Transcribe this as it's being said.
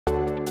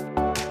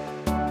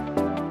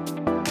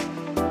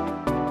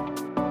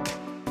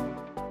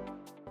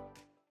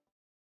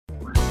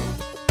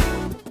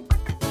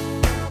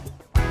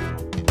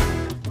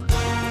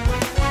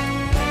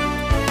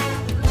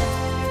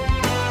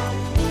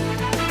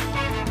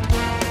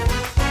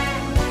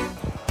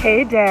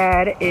Hey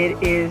Dad,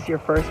 it is your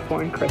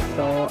firstborn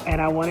Crystal,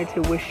 and I wanted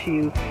to wish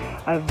you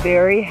a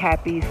very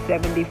happy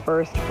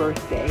 71st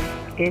birthday.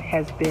 It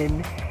has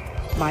been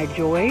my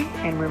joy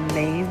and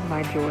remains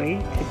my joy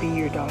to be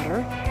your daughter.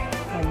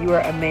 You are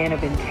a man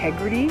of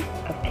integrity,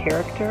 of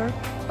character,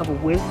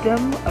 of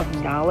wisdom,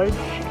 of knowledge,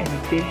 and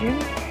of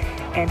vision,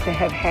 and to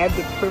have had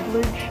the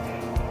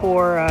privilege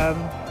for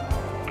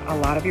a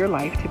lot of your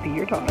life to be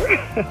your daughter.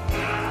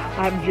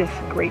 I'm just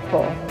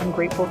grateful. I'm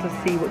grateful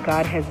to see what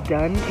God has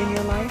done in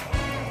your life,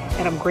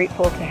 and I'm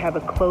grateful to have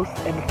a close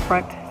and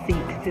front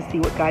seat to see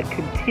what God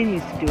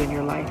continues to do in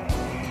your life.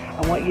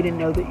 I want you to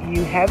know that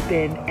you have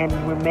been and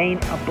remain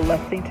a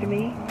blessing to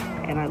me,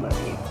 and I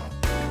love you.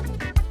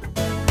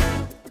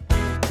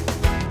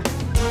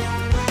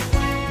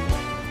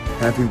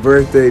 Happy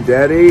birthday,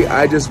 Daddy.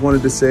 I just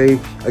wanted to say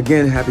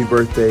again, happy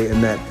birthday,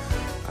 and that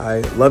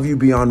I love you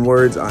beyond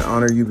words. I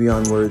honor you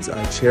beyond words.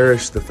 I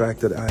cherish the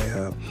fact that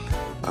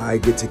I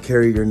get to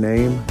carry your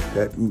name.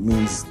 That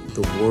means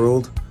the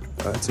world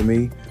to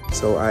me.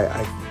 So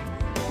I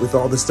with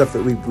all the stuff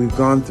that we've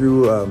gone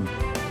through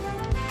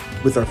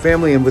with our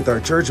family and with our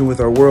church and with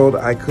our world,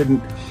 I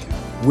couldn't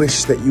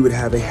wish that you would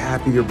have a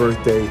happier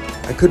birthday.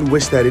 I couldn't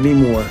wish that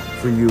anymore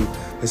for you,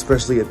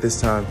 especially at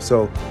this time.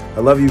 So I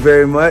love you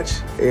very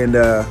much, and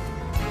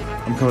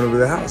I'm coming over to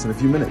the house in a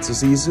few minutes. So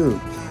see you soon.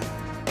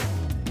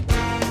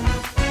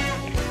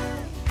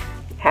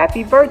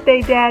 Happy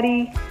birthday,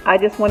 Daddy. I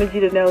just wanted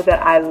you to know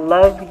that I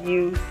love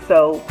you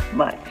so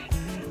much.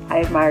 I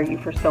admire you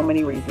for so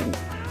many reasons,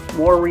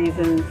 more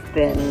reasons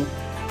than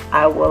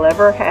I will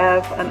ever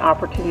have an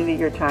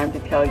opportunity or time to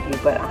tell you,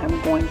 but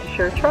I'm going to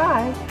sure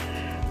try.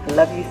 I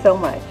love you so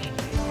much.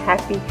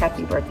 Happy,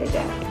 happy birthday,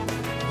 Daddy.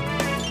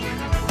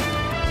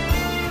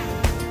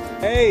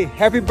 Hey,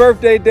 happy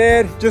birthday,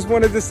 Dad. Just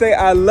wanted to say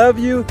I love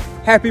you.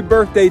 Happy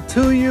birthday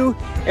to you.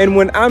 And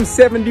when I'm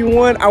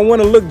 71, I want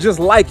to look just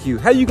like you.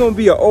 How you going to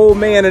be an old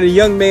man and a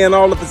young man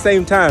all at the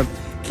same time?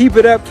 Keep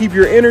it up. Keep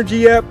your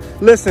energy up.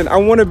 Listen, I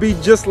want to be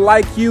just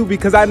like you,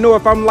 because I know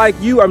if I'm like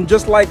you, I'm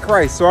just like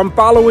Christ. So I'm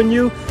following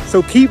you.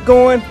 So keep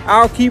going.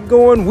 I'll keep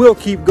going. We'll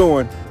keep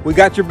going. We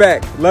got your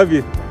back. Love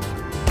you.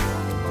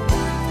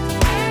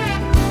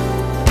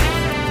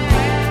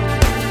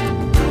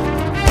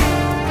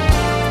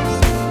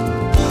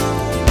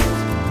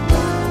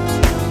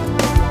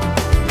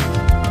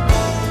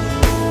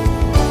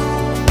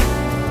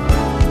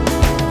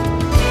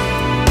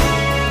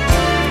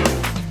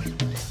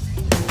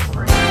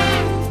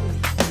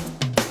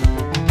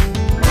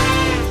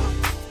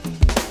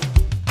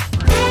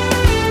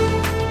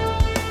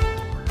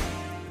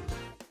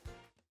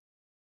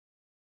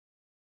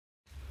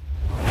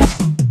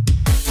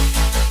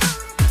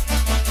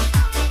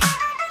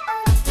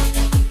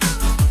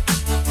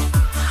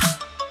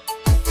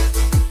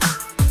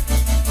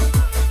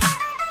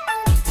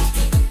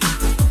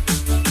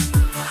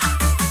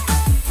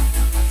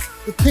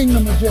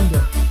 Kingdom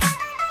agenda.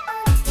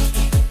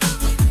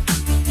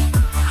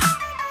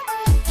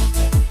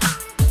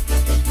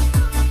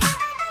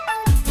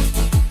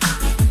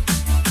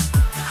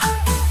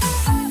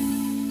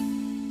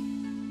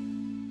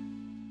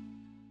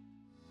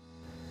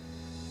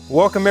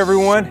 Welcome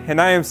everyone,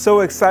 and I am so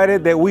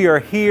excited that we are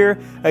here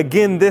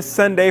again this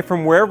Sunday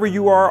from wherever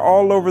you are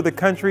all over the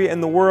country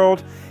and the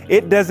world.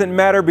 It doesn't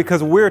matter,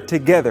 because we're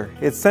together.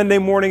 It's Sunday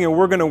morning and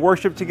we're going to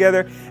worship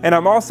together. And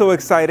I'm also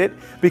excited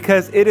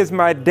because it is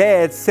my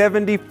dad's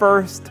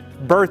 71st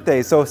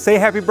birthday. So say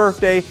happy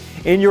birthday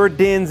in your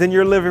dens, in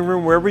your living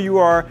room, wherever you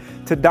are,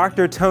 to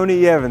Dr.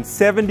 Tony Evans,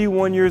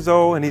 71 years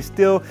old, and he's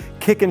still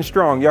kicking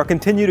strong. Y'all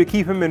continue to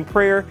keep him in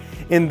prayer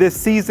in this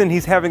season.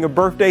 He's having a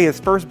birthday,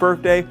 his first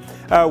birthday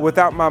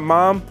without my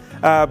mom.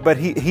 But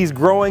he's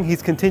growing,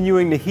 he's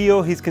continuing to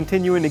heal, he's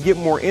continuing to get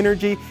more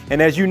energy,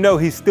 and as you know,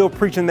 he's still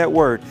preaching that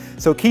word.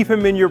 So keep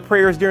him in your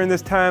prayers during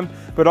this time,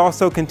 but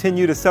also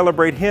continue to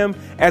celebrate him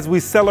as we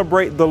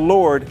celebrate the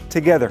Lord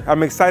together.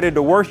 I'm excited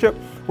to worship.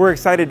 We're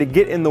excited to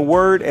get in the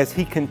Word as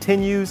he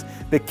continues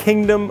the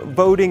Kingdom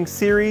Voting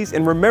series.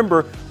 And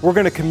remember, we're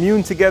going to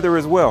commune together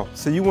as well.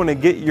 So you want to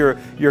get your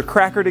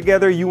cracker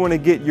together, you want to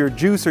get your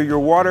juice or your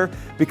water,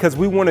 because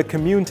we want to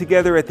commune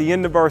together at the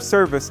end of our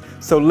service.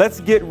 So let's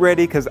get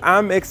ready, because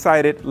I'm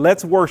excited.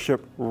 Let's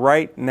worship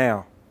right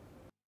now.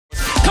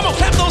 Come on,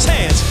 clap those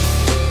hands.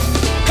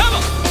 Come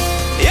on,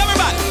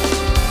 everybody.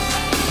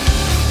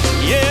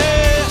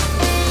 Yeah.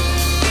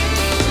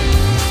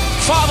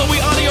 Father, we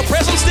honor your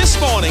presence this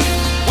morning.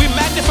 We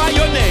magnify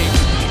your name.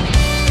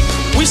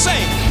 We say,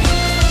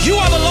 you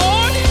are the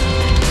Lord.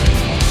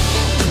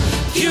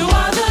 You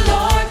are the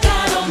Lord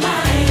God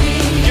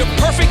Almighty. You're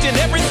perfect in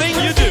everything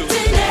you do.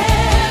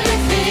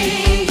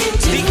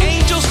 The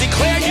angels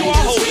declare you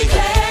are holy.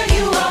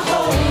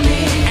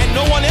 And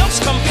no one else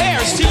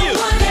compares to you.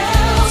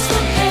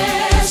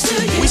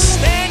 We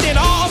stand in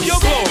awe of your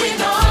glory.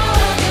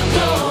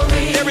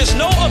 There is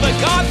no other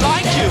God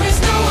like you.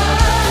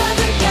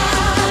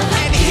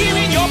 And here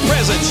in your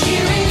presence,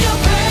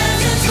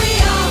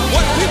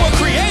 what we were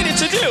created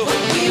to do.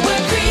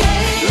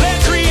 Let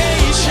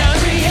creation,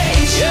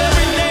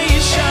 every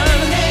nation,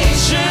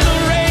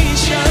 generation.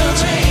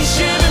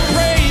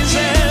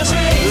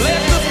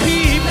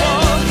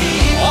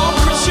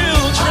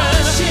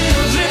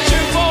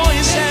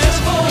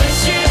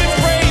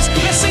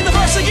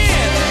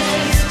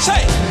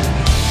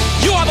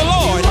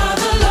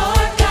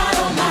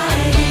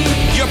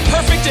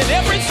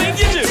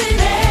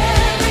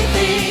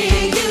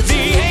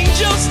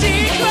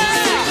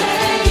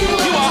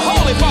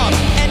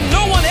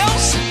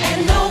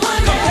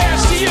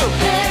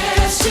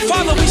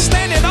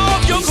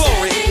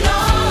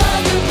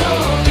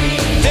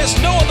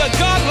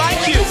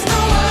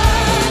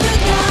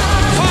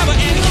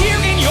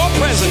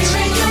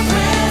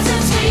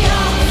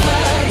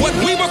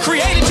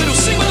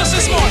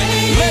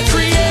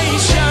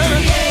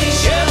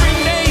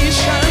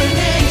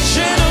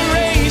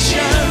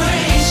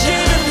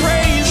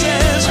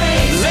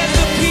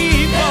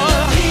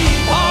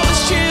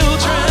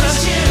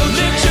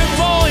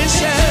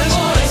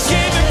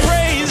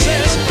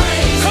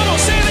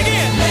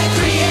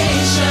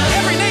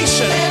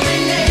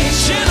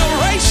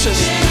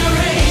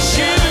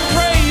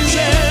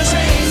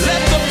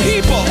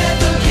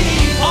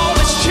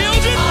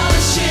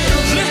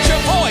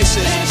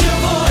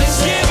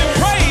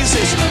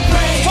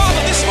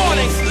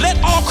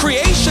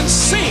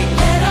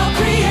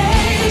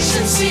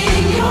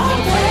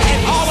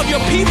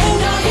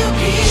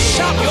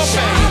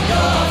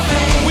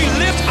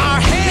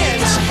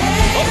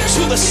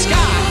 the sky.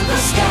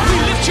 We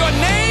lift your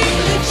name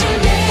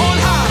on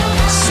high.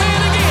 Say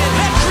it again.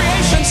 Let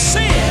creation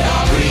sing.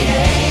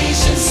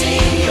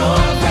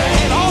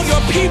 And all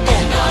your people,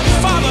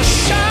 Father,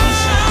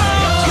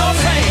 shout your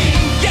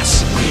fame.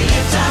 Yes.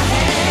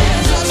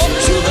 Up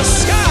to the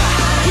sky.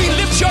 We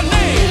lift your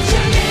name.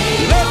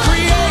 Let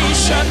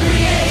creation,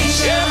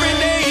 every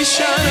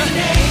nation,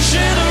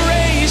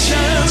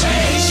 generation,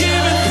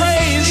 giving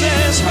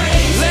praises.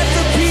 Let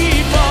the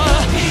people,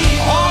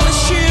 all the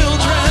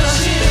children,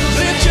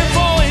 lift your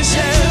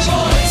voices.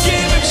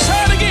 Give him,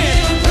 say it again.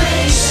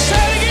 Say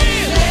it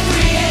again.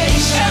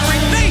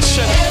 Every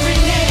nation,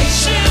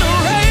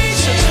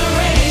 generation,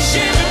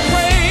 give him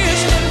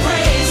praise.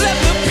 Let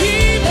the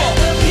people,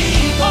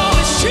 all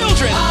the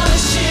children,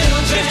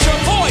 lift your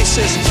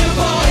voices.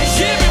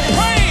 Give him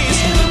praise.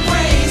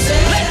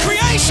 Let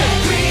creation,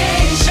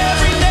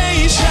 every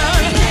nation,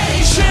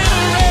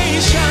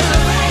 generation,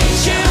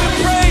 give him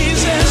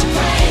praises.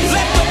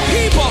 Let the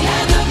people,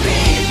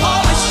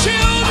 all his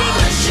children,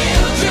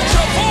 lift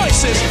your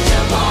voices.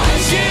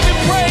 Give him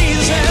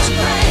praises.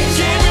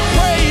 Give him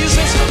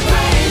praises.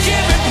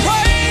 Give him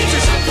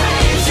praises.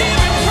 Give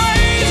him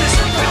praises.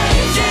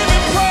 Give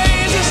him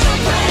praises.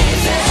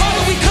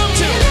 Father, we come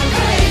to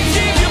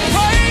give you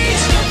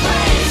praise.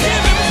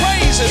 Give him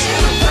praises.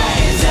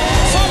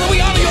 Father, we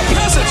honor your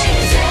presence.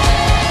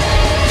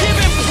 Give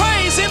him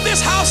praise in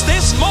this house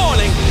this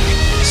morning.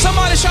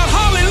 Somebody shout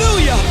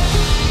hallelujah.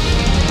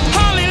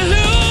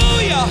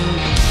 Hallelujah.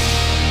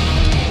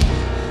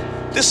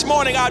 This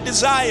morning our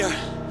desire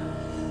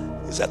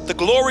is that the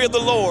glory of the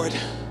Lord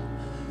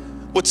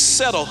would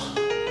settle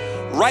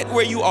right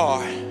where you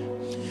are.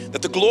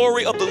 That the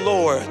glory of the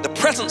Lord, the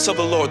presence of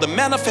the Lord, the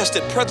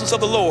manifested presence of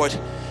the Lord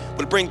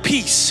would bring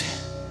peace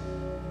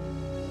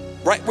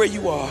right where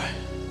you are.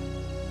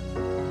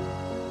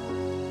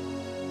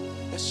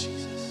 Yes,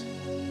 Jesus.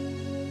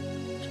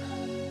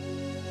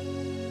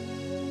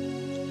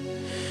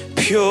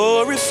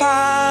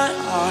 Purify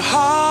our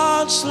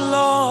hearts,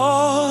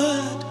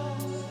 Lord.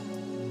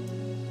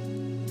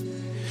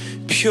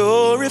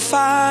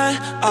 Purify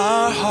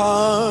our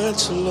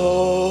hearts,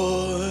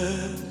 Lord.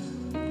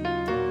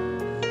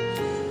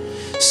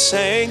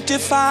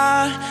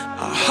 Sanctify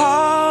our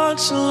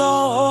hearts,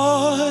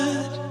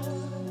 Lord.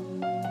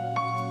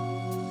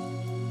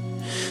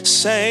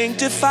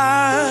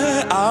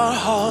 Sanctify our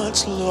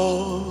hearts,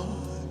 Lord.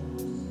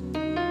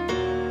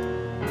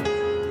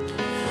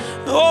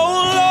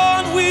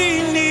 Oh Lord,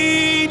 we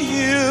need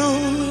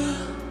you.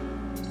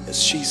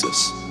 Yes,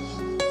 Jesus.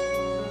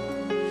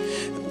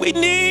 We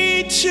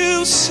need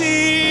to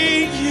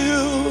see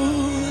you.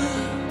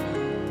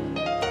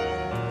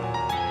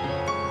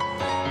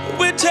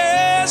 We're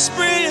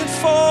desperate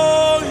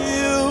for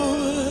you.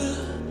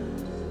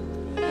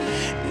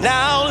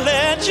 Now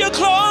let your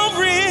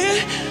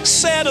glory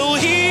settle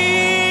here.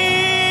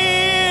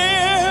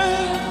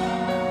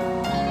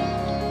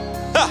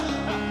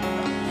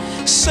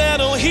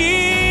 Settle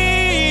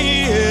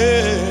here.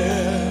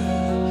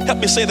 Help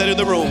me say that in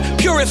the room.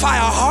 Purify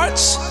our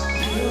hearts.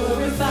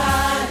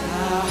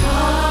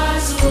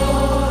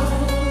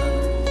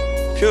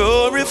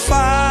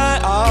 Purify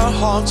our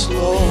hearts,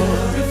 Lord.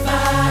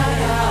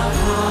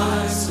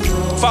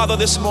 Father,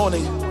 this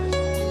morning,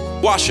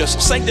 wash us,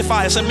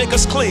 sanctify us, and make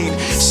us clean.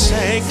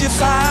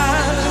 Sanctify.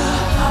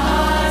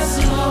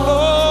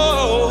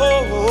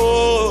 Oh,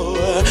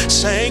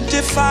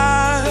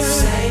 sanctify.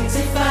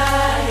 Sanctify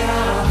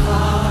our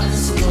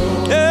hearts,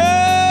 Lord.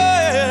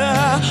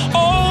 Yeah. Oh,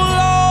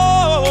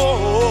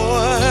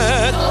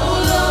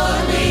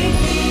 Lord, we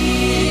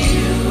need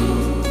you.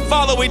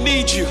 Father, we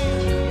need you.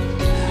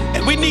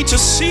 And we need to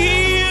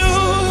see you.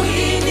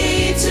 We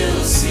need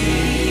to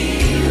see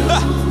you.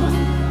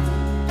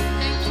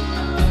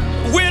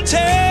 We're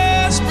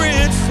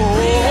desperate for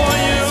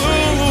you.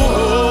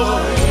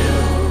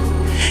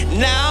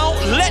 Now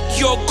let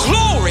your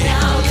glory,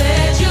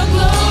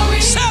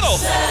 settle.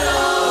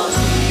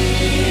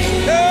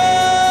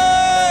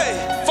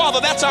 Hey, Father,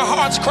 that's our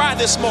heart's cry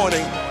this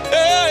morning.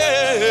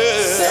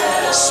 Hey,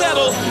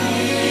 settle.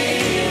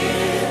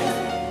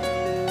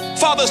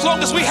 Father, as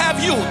long as we have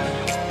you,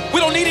 we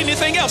don't need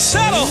anything else.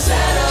 Settle.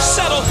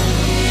 Settle.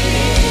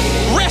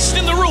 Rest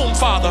in the room,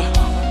 Father.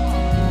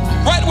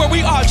 Right where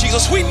we are,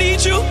 Jesus. We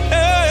need you.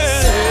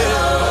 Hey.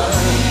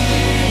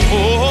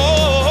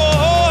 Oh.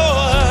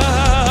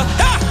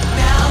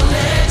 Now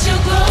let your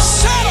glory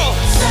settle.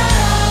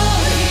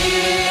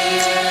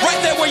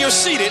 Right there where you're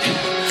seated,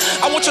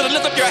 I want you to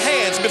lift up your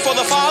hands before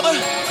the Father.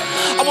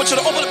 I want you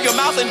to open up your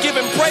mouth and give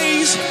him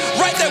praise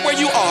right there where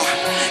you are,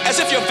 as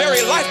if your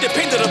very life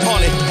depended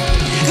upon it.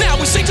 Now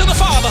we sing to the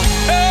Father.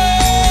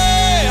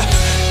 Hey,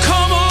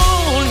 come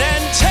on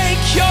and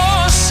take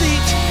your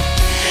seat.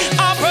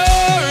 Our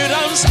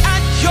burdens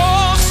at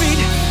your feet.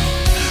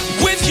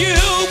 With you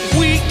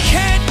we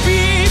can't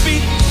be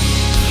beat.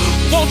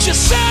 Won't you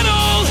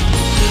settle?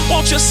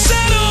 Won't you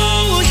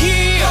settle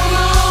here? Come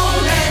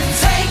on and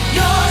take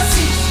your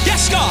seat.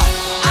 Yes, God.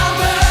 Our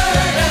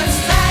burdens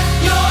at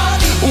your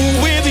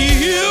feet. With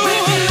you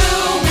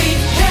we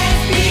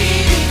can't be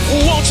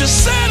beat. Won't you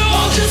settle?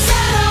 Won't you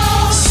settle?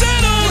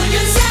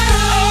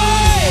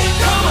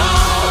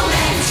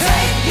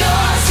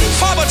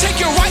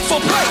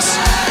 beautiful place.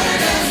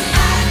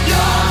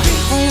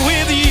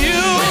 With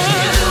you,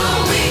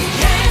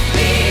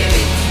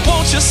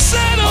 won't you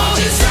settle? Oh,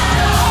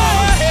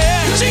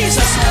 yeah.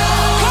 Jesus,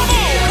 come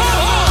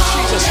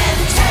on, Jesus.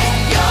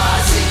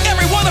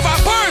 Every one of our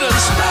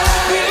burdens,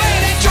 we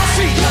lay it at your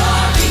feet.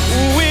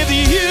 With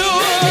you,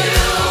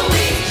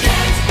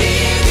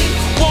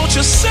 won't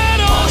you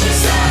settle?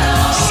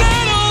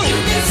 Settle.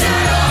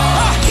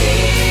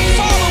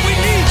 Father, we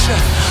need you.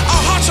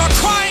 Our hearts are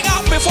crying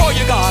out before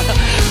you, God.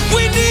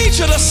 We need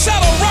you to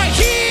settle right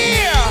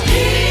here.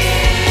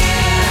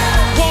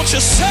 Won't you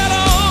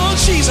settle,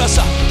 Jesus?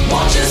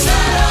 Won't you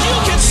settle? You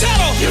can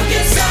settle. You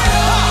can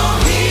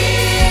settle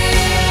here.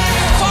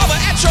 Father,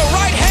 at your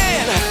right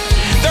hand,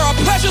 there are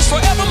pleasures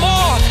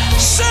forevermore.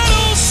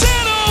 Settle,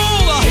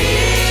 settle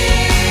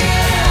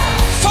here.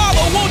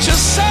 Father, won't you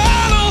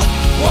settle?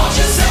 Won't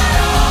you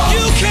settle?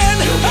 You can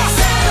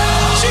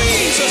settle,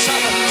 Jesus.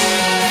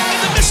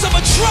 In the midst of a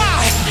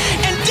dry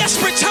and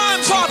desperate time,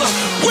 Father,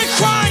 we're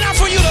crying out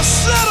for you to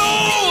settle.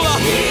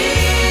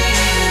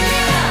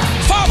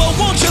 Father,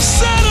 won't you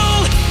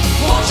settle?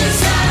 Won't you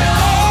settle?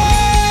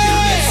 You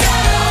can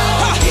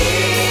settle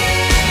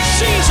here.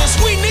 Jesus,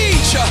 we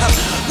need you.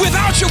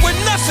 Without you, we're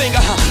nothing.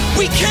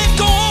 We can't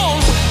go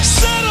on.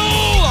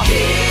 Settle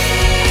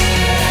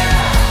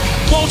here.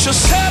 Won't you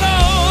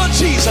settle,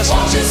 Jesus?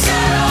 Won't you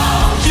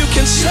settle? You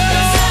can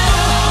settle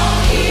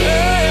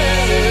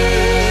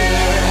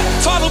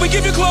here. Father, we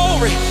give you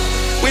glory.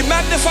 We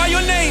magnify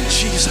your name,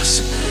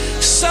 Jesus.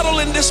 Settle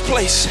in this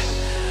place.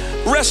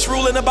 Rest,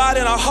 rule, and abide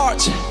in our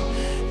hearts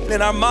and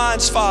in our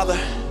minds, Father.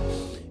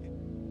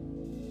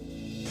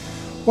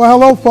 Well,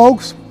 hello,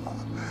 folks,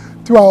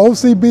 to our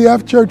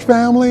OCBF church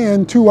family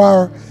and to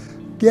our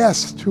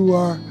guests who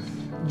are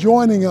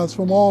joining us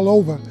from all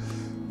over.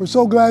 We're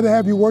so glad to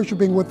have you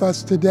worshiping with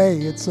us today.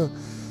 It's a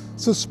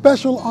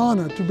special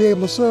honor to be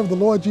able to serve the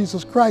Lord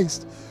Jesus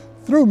Christ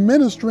through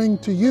ministering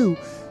to you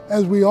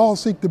as we all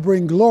seek to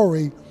bring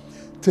glory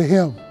to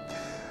Him.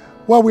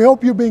 Well, we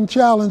hope you're being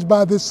challenged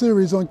by this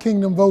series on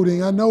kingdom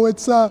voting. I know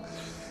it's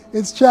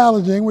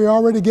challenging. We're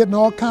already getting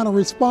all kind of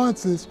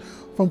responses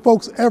from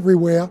folks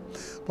everywhere,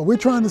 but we're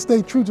trying to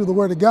stay true to the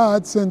Word of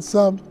God since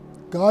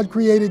God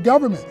created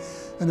government.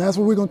 And that's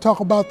what we're going to talk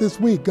about this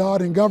week,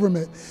 God and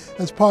government,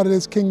 as part of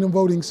this kingdom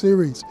voting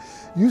series.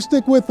 You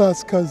stick with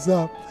us because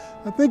I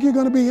think you're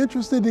going to be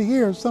interested to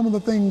hear some of the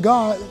things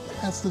God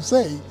has to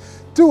say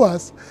to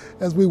us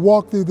as we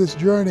walk through this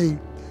journey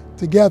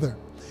together.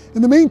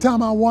 In the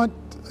meantime, I want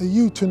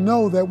you to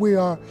know that we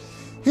are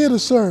here to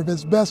serve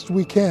as best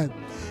we can.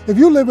 If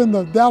you live in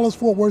the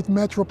Dallas-Fort Worth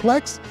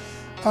Metroplex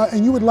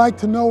and you would like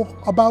to know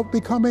about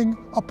becoming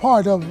a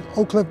part of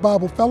Oak Cliff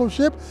Bible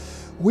Fellowship,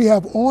 we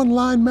have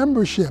online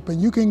membership,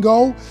 and you can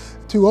go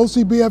to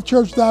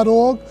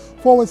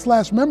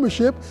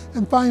ocbfchurch.org/membership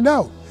and find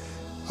out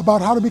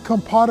about how to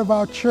become part of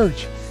our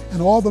church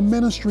and all the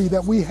ministry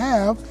that we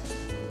have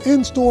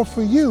in store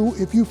for you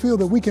if you feel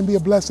that we can be a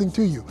blessing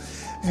to you.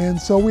 And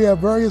so we have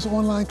various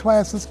online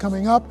classes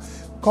coming up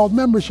called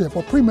membership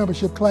or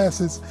pre-membership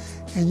classes,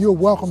 and you're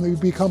welcome to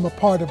become a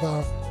part of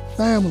our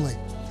family.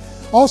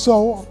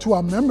 Also, to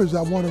our members,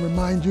 I want to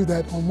remind you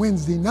that on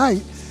Wednesday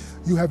night,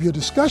 you have your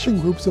discussion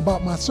groups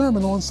about my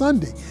sermon on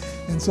Sunday.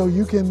 And so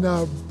you can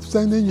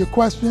send in your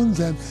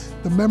questions, and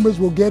the members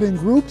will get in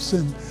groups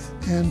and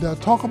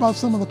talk about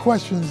some of the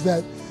questions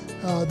that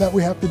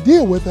we have to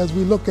deal with as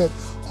we look at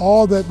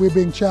all that we're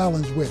being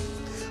challenged with.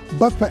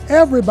 But for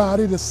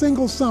everybody, the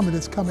Single Summit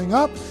is coming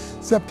up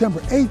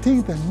September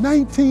 18th and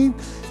 19th.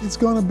 It's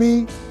going to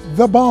be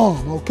the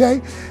bomb,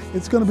 okay?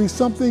 It's going to be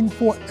something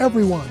for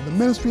everyone. The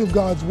ministry of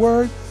God's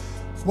Word,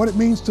 what it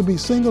means to be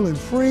single and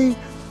free,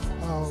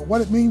 what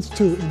it means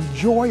to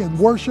enjoy and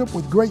worship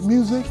with great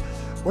music,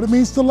 what it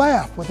means to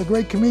laugh with a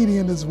great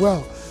comedian as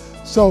well.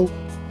 So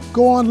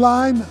go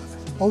online,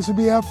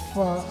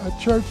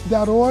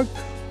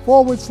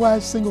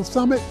 ocbfchurch.org/Single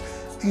Summit,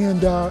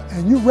 and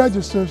you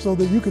register so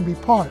that you can be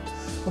part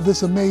of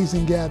this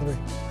amazing gathering.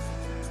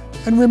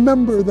 And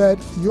remember that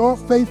your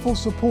faithful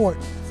support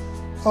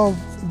of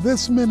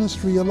this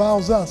ministry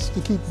allows us to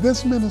keep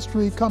this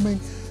ministry coming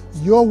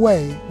your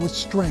way with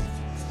strength.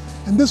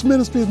 And this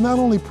ministry is not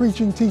only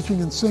preaching,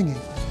 teaching, and singing.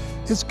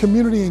 It's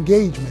community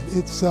engagement.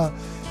 It's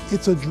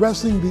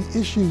addressing the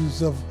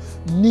issues of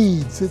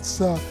needs. It's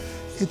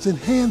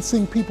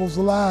enhancing people's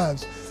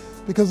lives,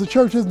 because the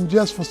church isn't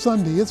just for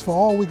Sunday, it's for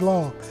all week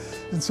long.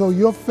 And so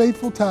your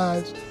faithful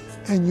tithes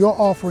and your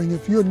offering,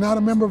 if you're not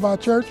a member of our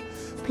church,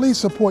 please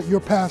support your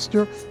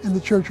pastor and the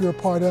church you're a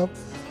part of.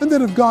 And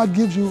then if God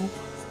gives you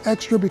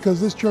extra because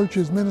this church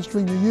is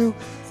ministering to you,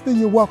 then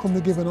you're welcome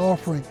to give an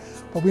offering.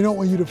 But we don't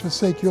want you to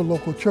forsake your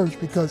local church,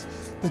 because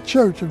the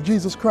Church of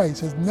Jesus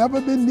Christ has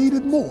never been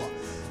needed more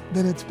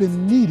than it's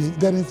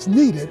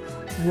needed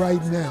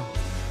right now.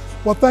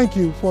 Well, thank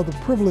you for the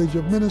privilege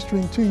of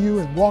ministering to you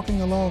and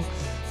walking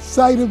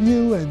alongside of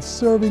you and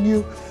serving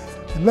you.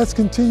 And let's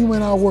continue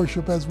in our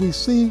worship as we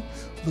see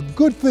the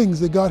good things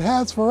that God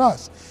has for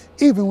us,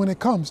 even when it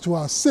comes to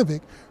our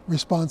civic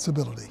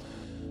responsibility.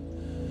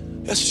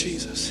 Yes,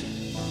 Jesus.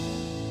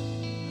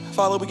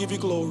 Father, we give you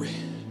glory.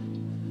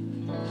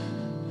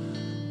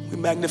 We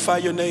magnify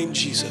your name,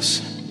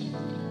 Jesus.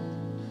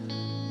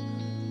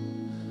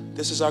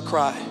 This is our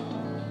cry.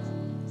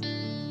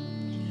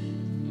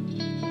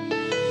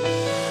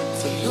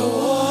 The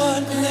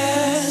Lord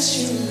bless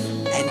you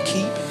and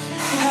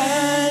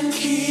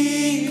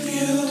keep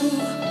you.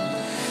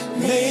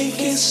 Make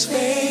his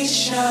face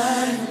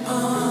shine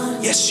upon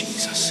you. Yes,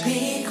 Jesus.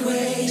 Be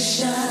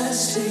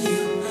gracious to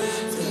you.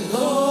 The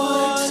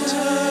Lord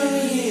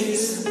turn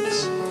his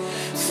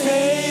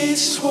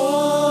face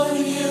toward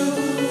you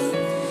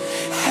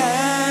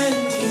and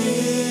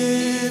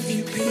give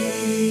you peace.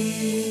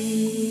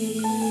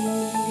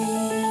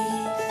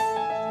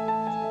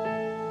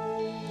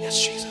 Yes,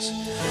 Jesus.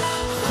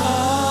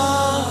 Amen.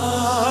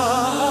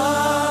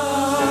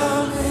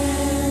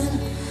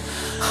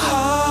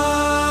 Amen.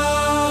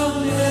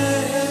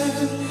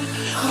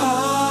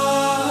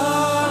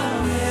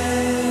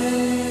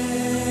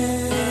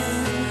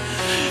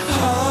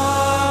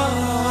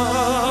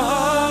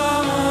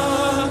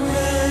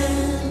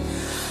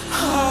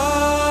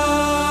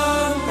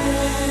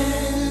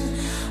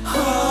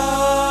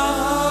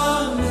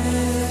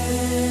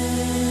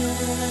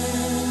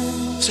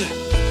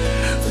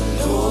 The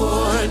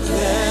Lord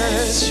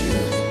bless you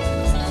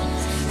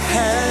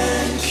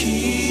and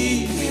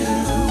keep you.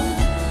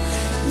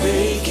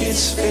 Make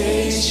his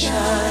face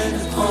shine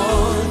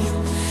upon you.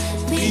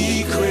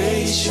 Be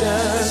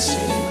gracious to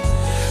you.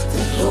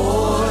 The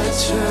Lord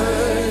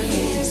turn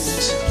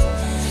his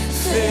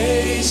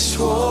face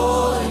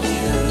toward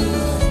you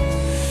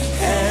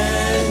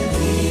and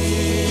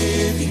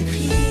give you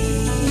peace.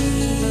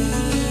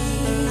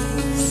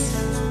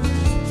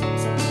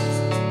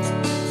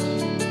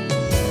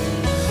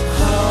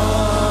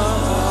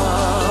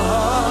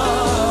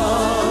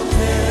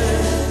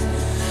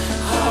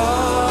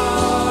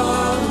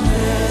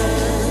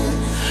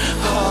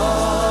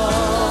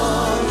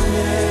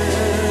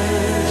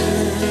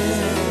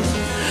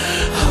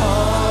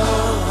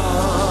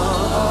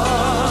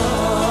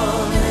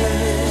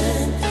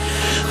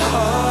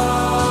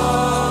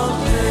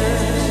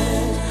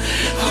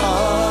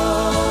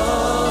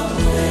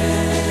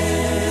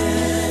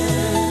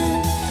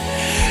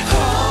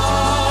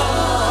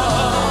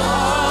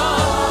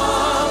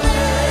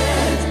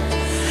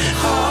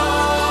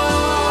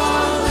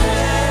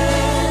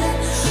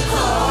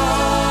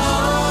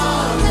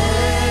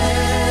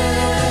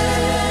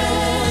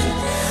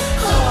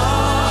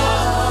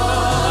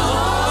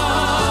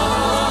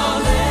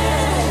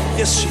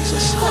 Yes,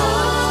 Jesus.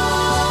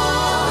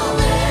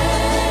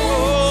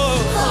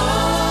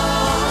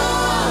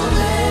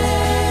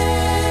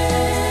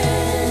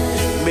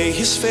 May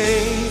his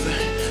favor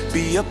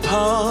be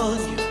upon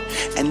you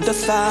and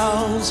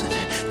 1,000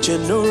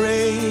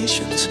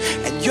 generations,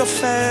 and your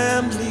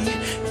family,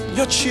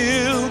 your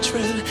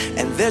children,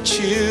 and their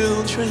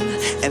children,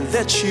 and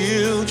their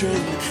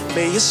children.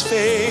 May his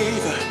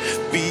favor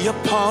be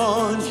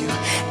upon you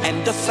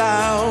and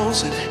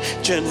 1,000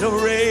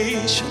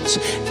 generations,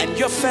 and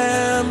your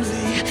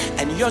family,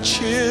 and your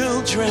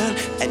children,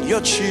 and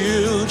your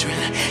children,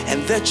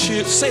 and their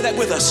children. Say that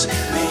with us.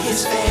 May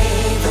his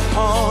favor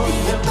upon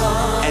you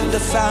and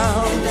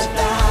 1,000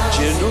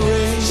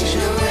 generations,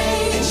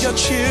 and your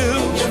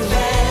children.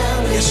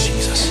 Yes,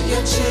 Jesus.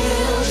 Your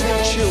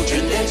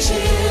children,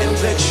 and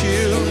their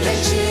children.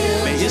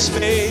 May his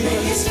favor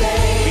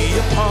be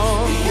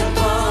upon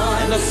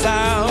and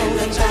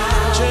 1,000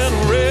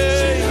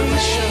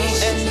 generations,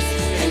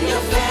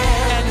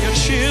 and your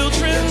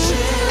children,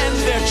 and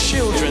their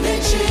children.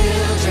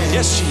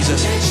 Yes,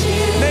 Jesus.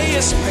 May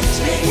his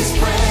praise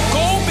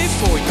go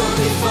before you,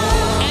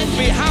 and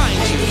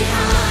behind you,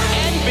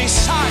 and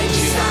beside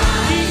you.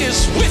 He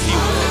is with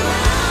you.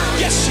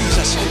 Yes,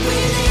 Jesus.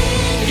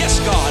 Yes,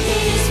 God.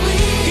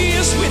 He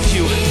is with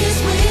you.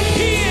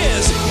 He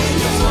is.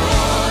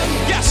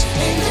 Yes.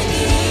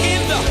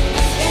 In the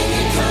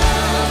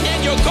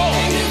and you're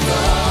going.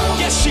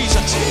 Yes,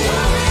 Jesus.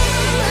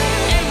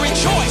 And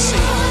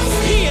rejoicing.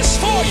 He is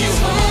for you.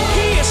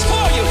 He is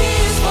for you.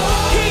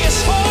 He is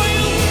for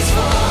you.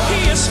 He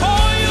is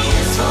for you.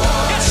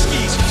 Yes,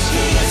 Jesus.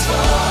 He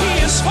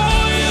is for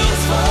you.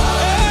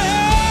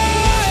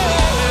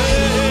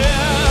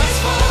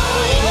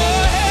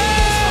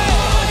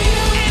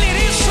 And it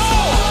is so.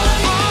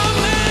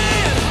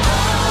 Amen.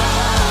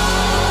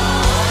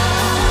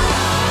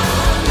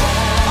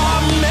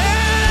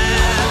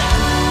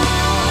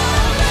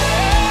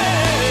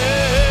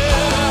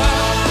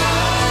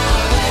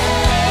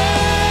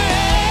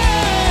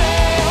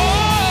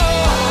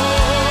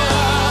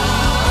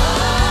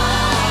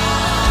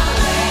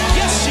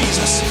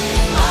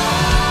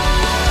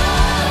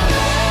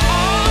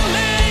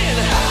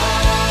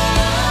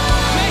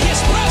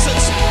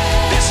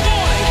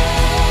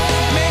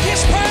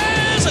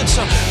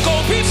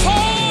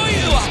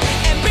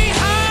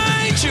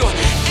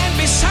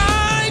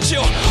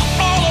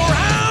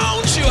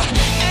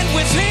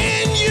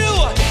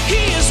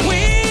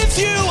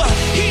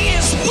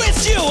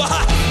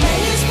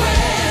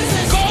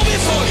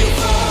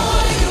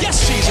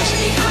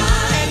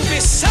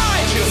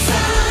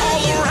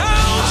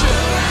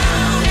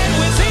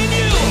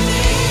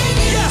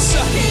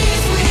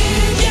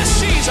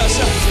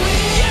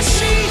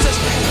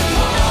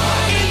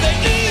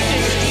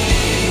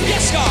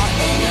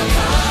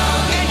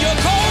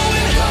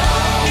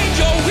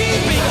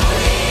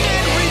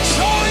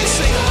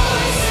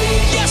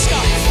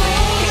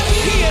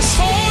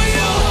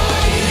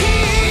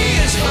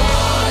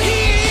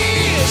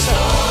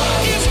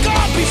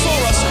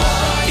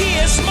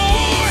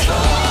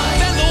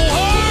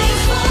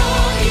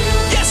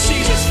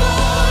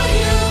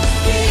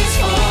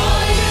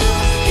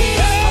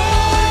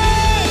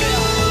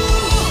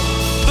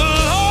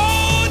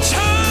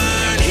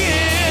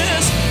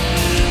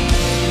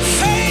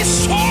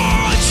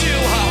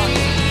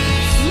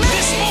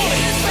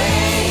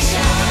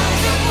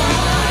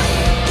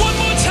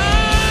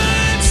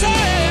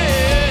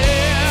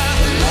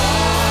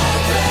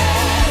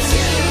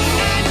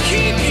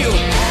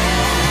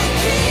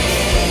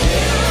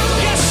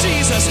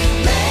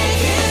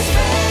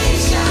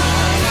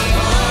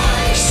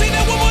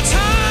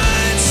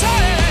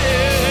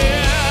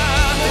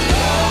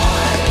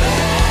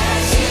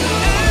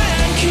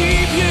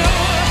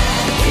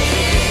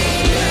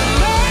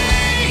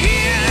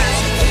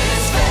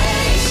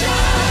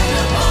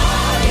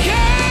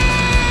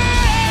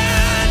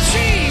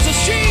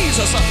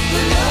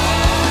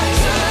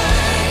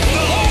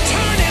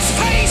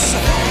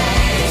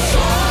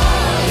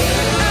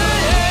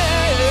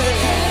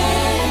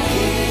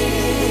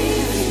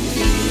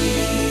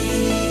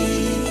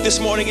 This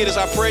morning it is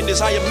our prayer and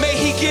desire. May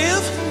He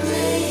give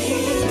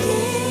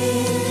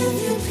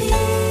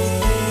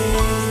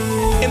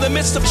in the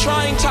midst of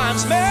trying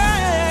times. May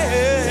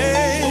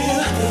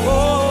give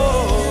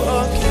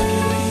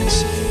you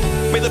peace.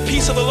 May the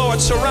peace of the Lord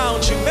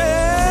surround you. May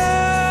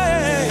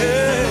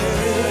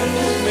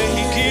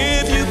He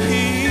give you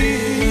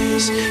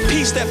peace.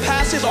 Peace that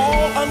passes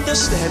all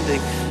understanding.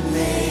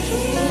 May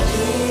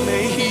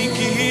He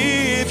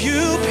give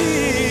you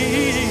peace.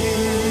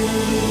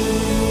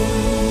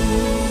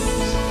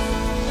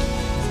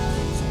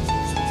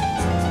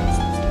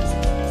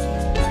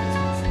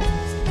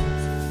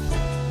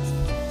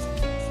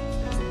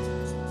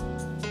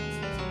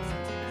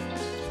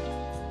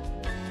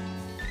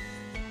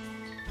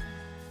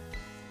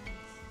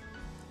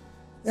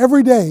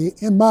 Every day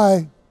in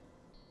my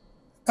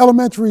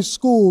elementary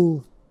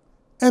school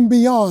and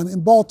beyond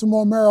in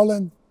Baltimore,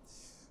 Maryland,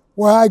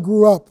 where I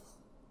grew up,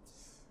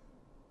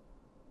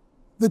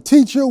 the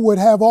teacher would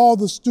have all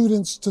the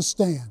students to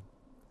stand.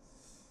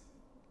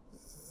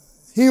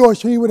 He or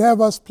she would have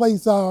us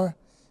place our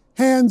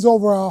hands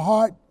over our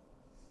heart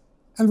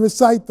and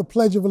recite the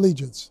Pledge of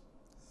Allegiance.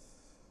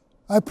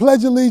 I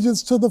pledge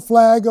allegiance to the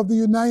flag of the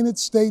United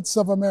States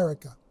of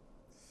America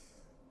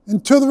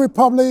and to the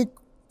republic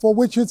for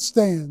which it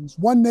stands,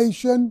 one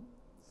nation,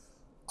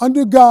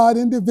 under God,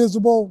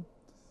 indivisible,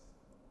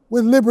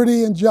 with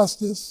liberty and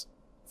justice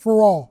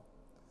for all.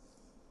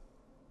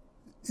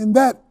 In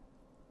that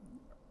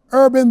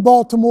urban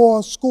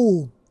Baltimore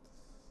school,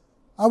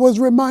 I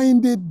was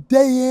reminded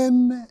day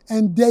in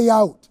and day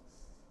out,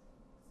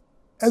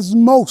 as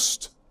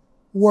most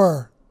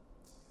were,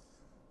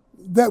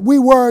 that we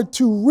were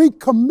to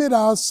recommit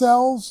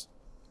ourselves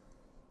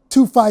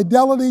to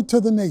fidelity to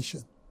the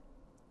nation.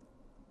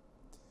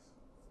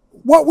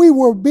 What we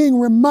were being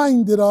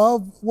reminded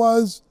of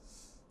was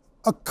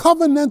a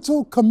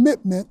covenantal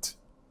commitment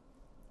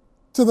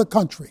to the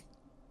country.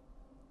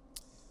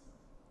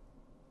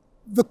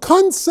 The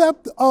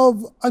concept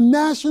of a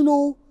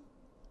national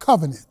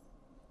covenant,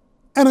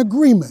 an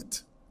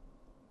agreement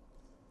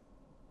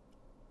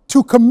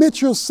to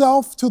commit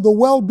yourself to the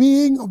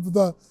well-being of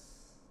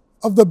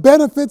the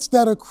benefits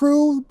that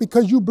accrue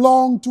because you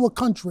belong to a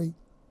country,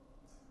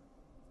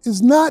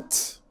 is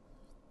not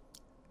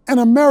an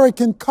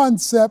American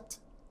concept,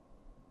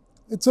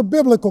 it's a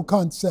biblical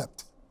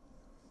concept,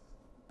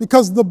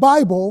 because the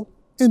Bible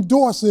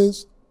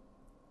endorses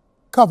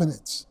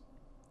covenants.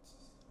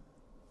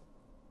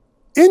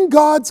 In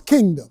God's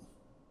kingdom,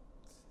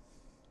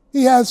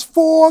 He has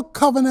 4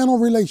 covenantal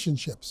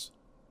relationships.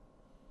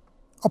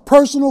 A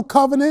personal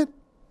covenant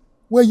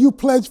where you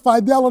pledge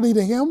fidelity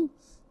to Him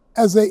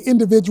as an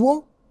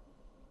individual.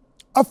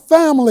 A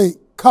family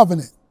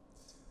covenant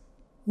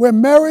where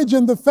marriage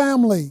and the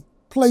family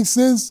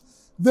places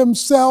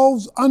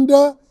themselves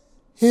under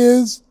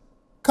His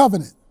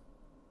covenant.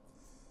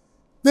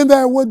 Then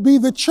there would be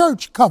the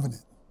church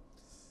covenant,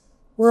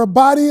 where a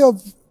body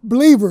of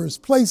believers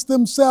place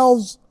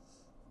themselves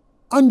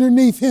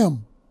underneath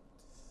Him.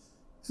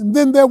 And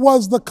then there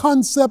was the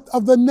concept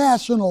of the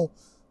national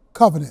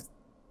covenant.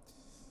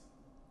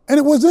 And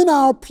it was in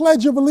our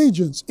Pledge of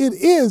Allegiance. It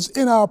is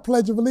in our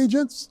Pledge of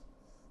Allegiance.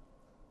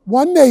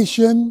 One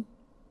nation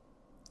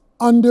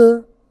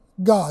under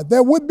God.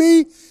 There would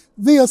be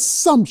the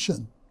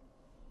assumption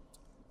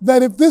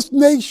that if this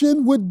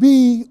nation would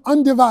be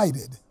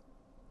undivided,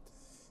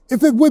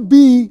 if it would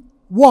be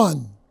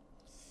one,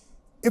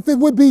 if it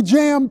would be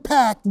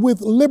jam-packed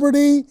with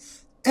liberty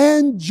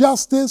and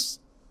justice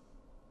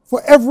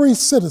for every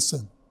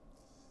citizen,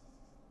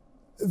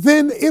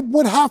 then it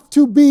would have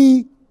to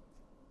be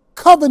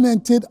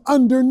covenanted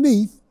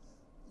underneath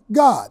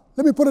God.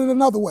 Let me put it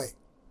another way.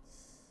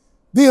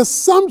 The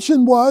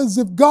assumption was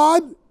if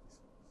God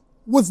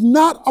was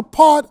not a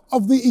part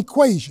of the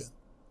equation,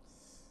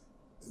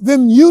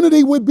 then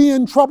unity would be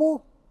in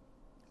trouble,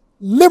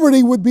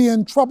 liberty would be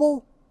in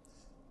trouble,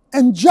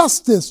 and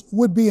justice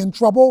would be in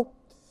trouble,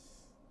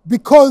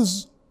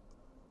 because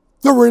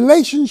the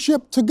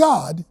relationship to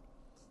God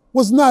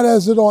was not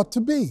as it ought to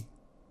be.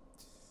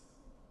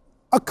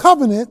 A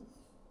covenant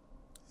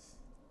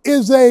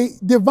is a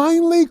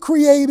divinely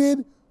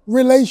created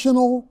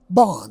relational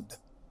bond.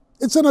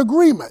 It's an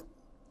agreement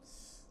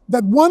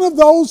that one of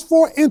those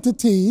 4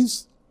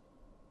 entities,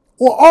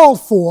 or all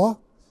 4,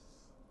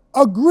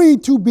 agree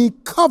to be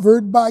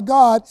covered by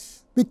God,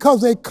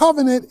 because a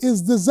covenant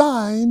is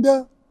designed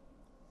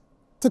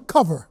to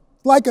cover,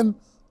 like an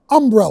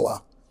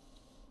umbrella.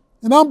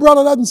 An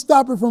umbrella doesn't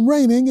stop it from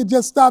raining, it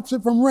just stops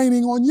it from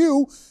raining on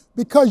you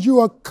because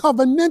you are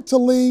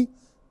covenantally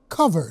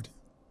covered.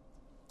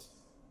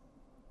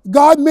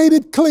 God made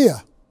it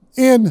clear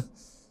in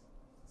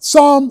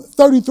Psalm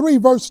 33,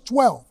 verse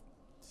 12,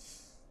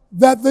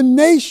 that the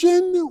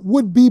nation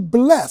would be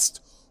blessed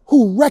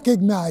who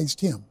recognized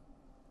Him.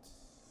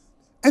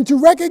 And to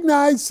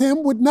recognize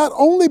Him would not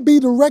only be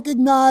to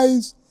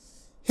recognize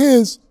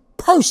His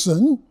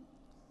person,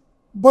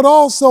 but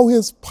also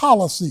His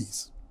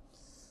policies,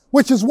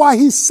 which is why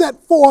He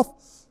set forth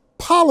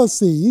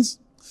policies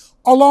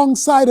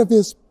alongside of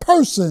His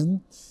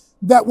person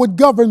that would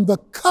govern the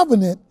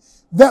covenant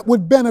that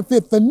would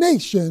benefit the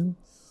nation,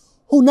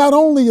 who not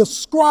only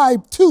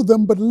ascribed to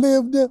them, but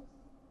lived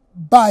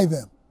by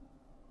them.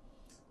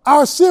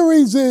 Our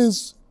series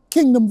is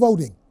Kingdom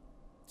Voting.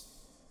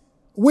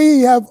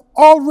 We have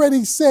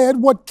already said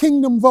what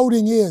kingdom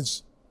voting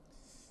is.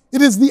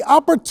 It is the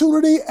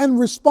opportunity and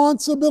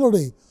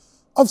responsibility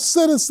of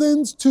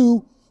citizens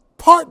to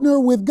partner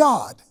with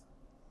God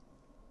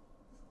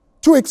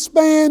to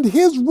expand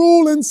His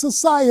rule in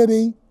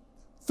society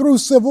through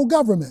civil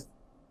government.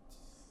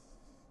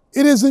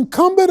 It is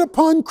incumbent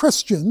upon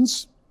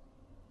Christians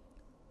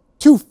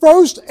to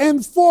first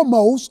and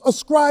foremost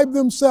ascribe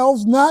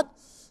themselves not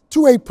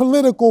to a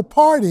political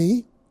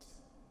party,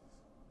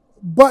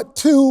 but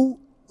to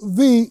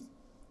the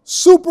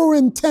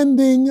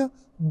superintending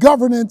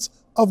governance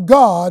of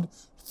God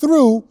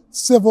through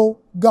civil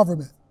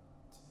government.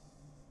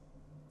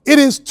 It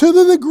is to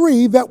the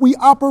degree that we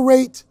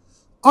operate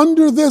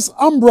under this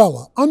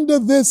umbrella, under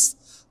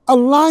this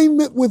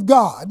alignment with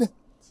God,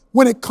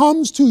 when it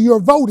comes to your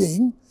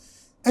voting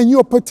and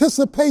your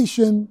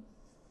participation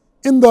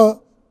in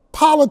the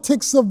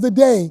politics of the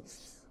day,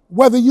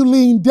 whether you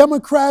lean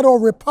Democrat or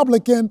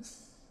Republican,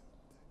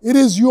 it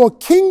is your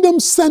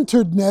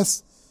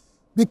kingdom-centeredness,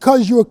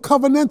 because you're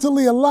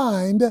covenantally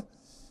aligned,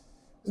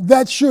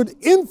 that should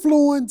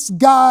influence,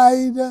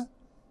 guide,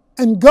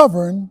 and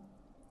govern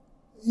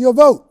your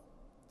vote.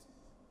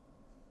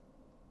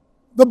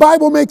 The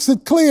Bible makes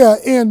it clear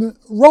in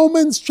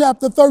Romans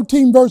chapter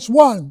 13, verse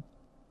 1,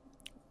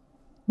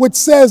 which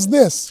says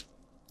this: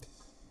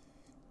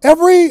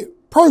 every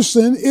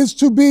person is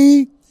to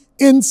be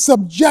in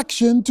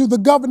subjection to the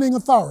governing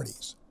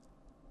authorities,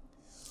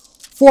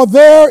 for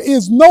there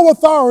is no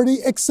authority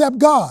except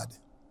God,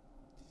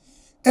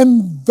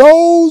 and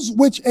those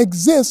which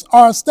exist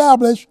are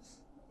established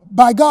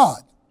by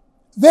God.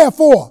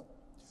 Therefore,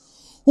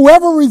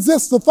 whoever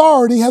resists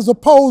authority has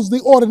opposed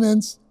the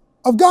ordinance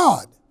of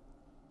God,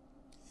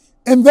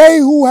 and they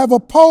who have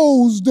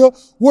opposed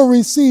will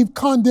receive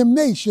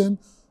condemnation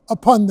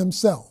upon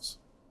themselves.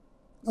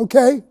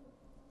 Okay?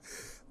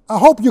 I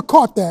hope you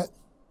caught that.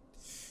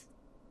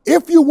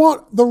 If you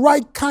want the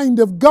right kind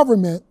of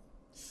government,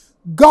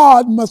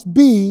 God must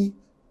be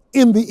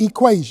in the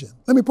equation.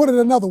 Let me put it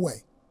another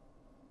way.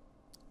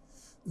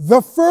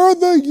 The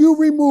further you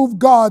remove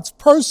God's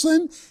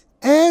person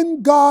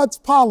and God's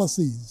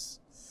policies,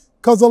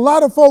 because a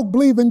lot of folk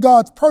believe in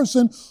God's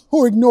person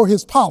who ignore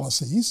His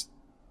policies,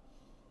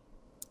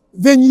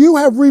 then you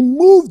have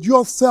removed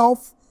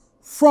yourself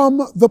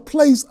from the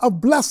place of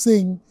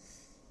blessing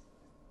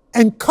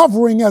and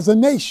covering as a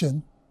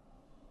nation.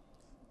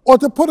 Or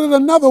to put it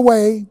another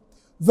way,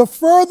 the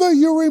further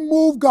you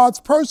remove God's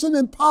person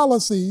and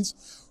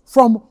policies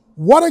from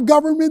what a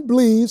government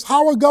believes,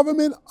 how a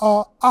government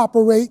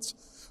operates,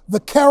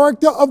 the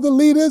character of the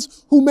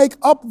leaders who make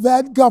up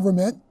that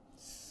government,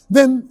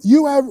 then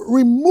you have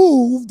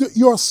removed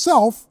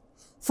yourself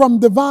from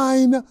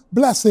divine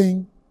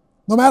blessing.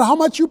 No matter how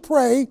much you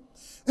pray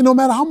and no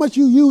matter how much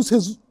you use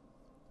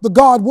the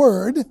God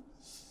word,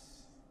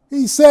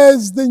 He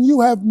says, then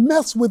you have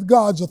messed with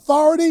God's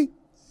authority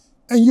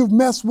and you've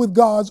messed with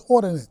God's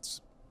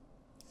ordinance.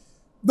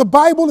 The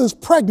Bible is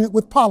pregnant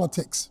with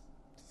politics.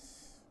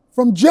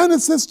 From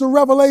Genesis to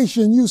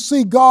Revelation, you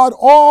see God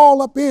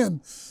all up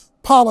in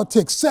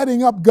politics,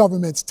 setting up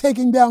governments,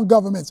 taking down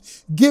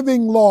governments,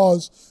 giving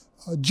laws,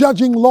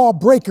 judging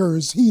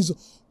lawbreakers. He's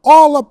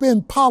all up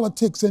in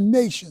politics and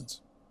nations.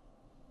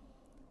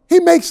 He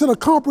makes it a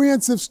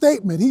comprehensive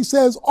statement. He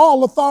says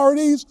all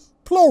authorities,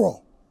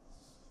 plural.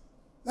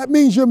 That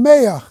means your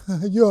mayor,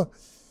 your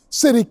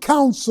city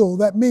council,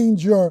 that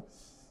means your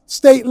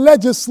state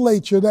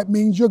legislature, that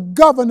means your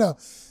governor,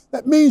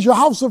 that means your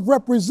House of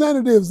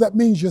Representatives, that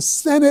means your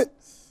Senate,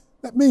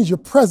 that means your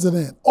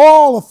president,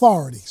 all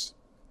authorities.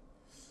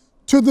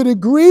 To the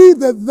degree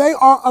that they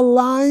are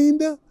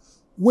aligned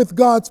with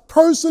God's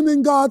person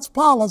and God's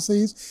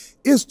policies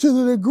is to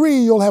the degree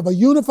you'll have a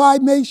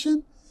unified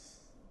nation,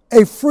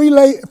 a free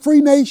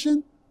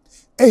nation,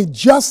 a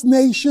just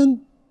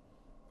nation,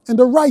 and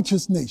a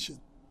righteous nation.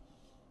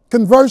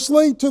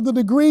 Conversely, to the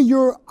degree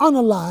you're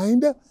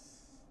unaligned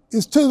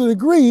is to the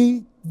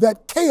degree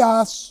that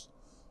chaos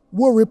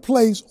will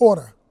replace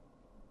order.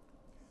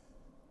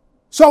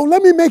 So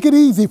let me make it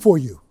easy for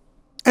you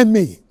and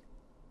me.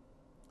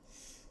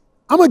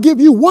 I'm going to give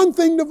you one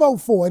thing to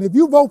vote for, and if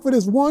you vote for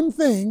this one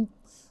thing,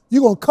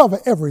 you're going to cover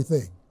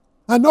everything.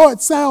 I know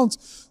it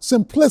sounds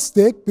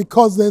simplistic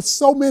because there's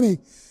so many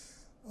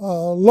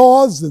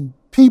laws and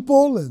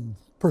people and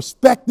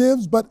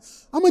perspectives, but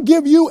I'm going to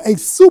give you a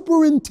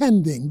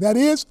superintending, that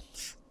is,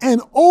 an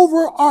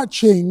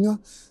overarching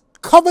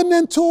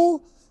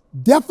covenantal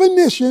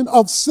definition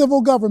of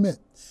civil government.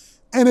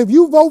 And if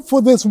you vote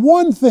for this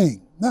one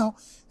thing, now,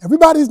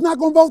 everybody's not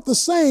going to vote the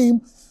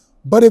same,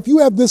 but if you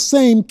have this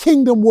same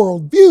kingdom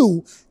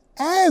worldview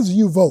as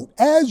you vote,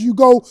 as you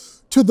go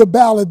to the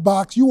ballot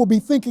box, you will be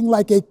thinking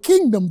like a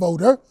kingdom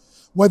voter,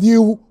 whether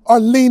you are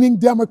leaning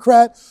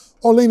Democrat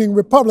or leaning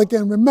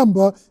Republican.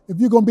 Remember, if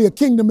you're going to be a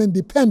kingdom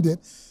independent,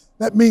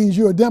 That means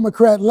you're a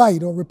Democrat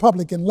light or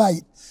Republican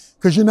light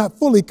because you're not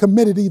fully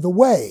committed either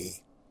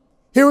way.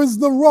 Here is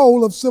the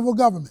role of civil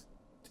government.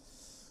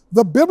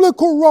 The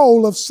biblical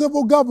role of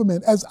civil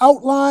government, as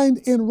outlined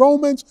in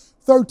Romans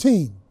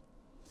 13,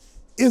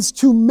 is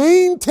to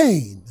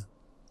maintain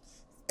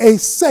a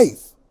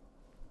safe,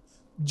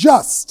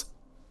 just,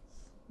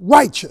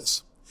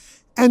 righteous,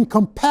 and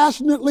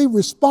compassionately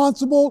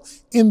responsible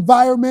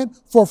environment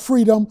for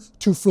freedom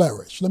to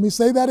flourish. Let me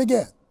say that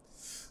again.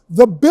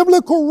 The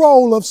biblical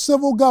role of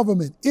civil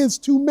government is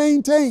to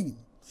maintain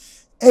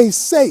a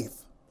safe,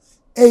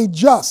 a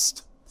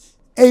just,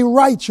 a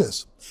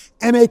righteous,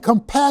 and a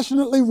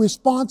compassionately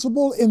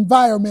responsible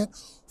environment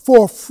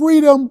for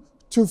freedom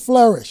to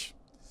flourish.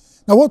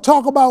 Now, we'll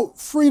talk about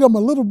freedom a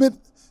little bit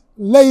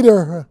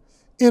later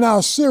in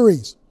our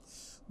series.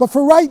 But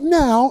for right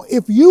now,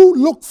 if you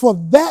look for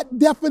that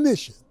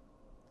definition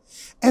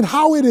and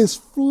how it is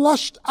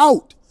flushed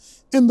out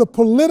in the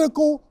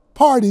political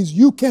parties,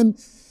 you can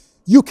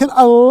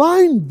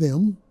align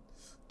them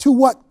to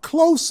what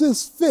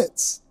closest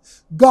fits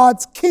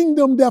God's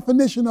kingdom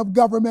definition of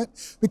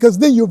government, because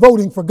then you're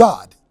voting for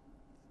God.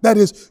 That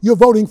is, you're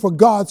voting for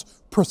God's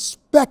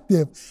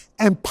perspective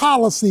and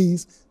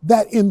policies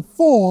that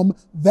inform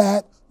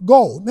that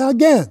goal. Now,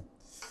 again,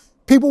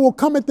 people will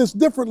come at this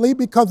differently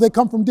because they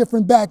come from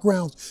different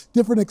backgrounds,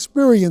 different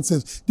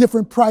experiences,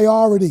 different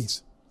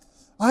priorities.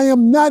 I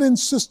am not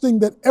insisting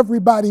that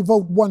everybody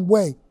vote one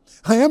way.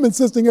 I am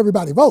insisting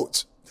everybody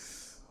votes.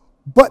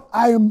 But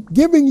I am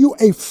giving you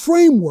a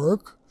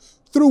framework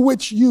through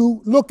which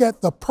you look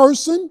at the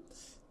person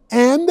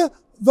and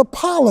the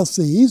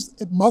policies,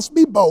 it must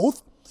be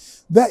both,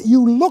 that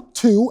you look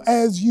to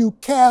as you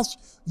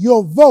cast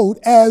your vote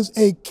as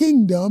a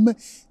kingdom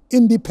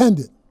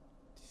independent.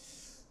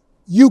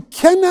 You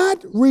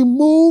cannot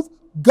remove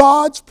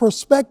God's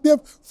perspective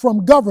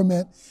from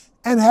government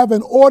and have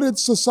an ordered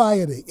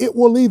society. It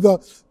will either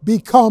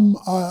become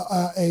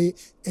a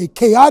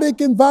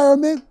chaotic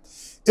environment,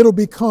 it'll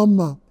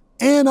become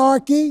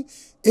anarchy,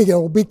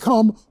 it'll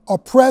become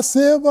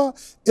oppressive,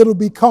 it'll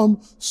become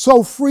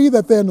so free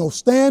that there are no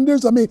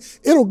standards. I mean,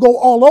 it'll go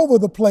all over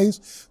the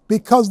place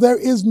because there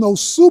is no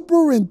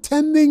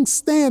superintending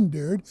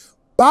standard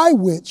by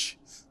which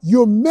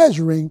you're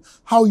measuring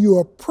how you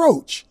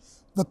approach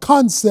the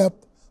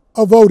concept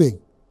of voting.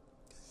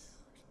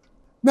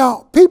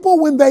 Now, people,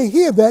 when they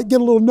hear that,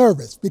 get a little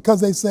nervous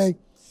because they say,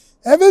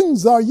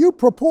 Evans, are you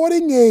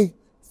purporting a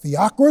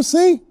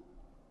theocracy?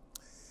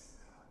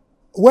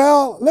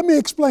 Well, let me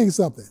explain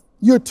something.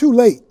 You're too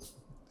late.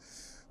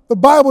 The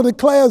Bible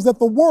declares that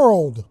the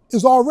world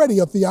is already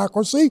a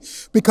theocracy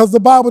because the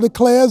Bible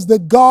declares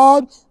that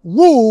God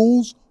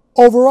rules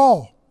over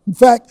all. In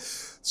fact,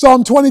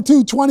 Psalm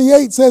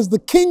 22:28 says the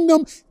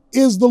kingdom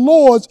is the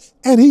Lord's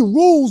and he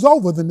rules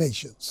over the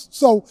nations.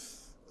 So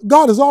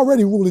God is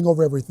already ruling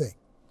over everything.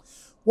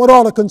 What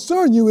ought to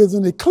concern you is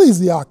an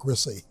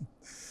ecclesiocracy.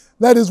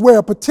 That is where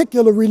a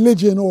particular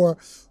religion or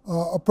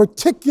a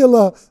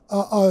particular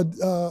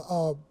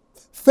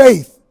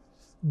faith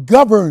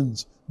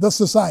governs the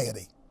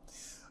society.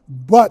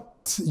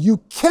 But you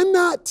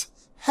cannot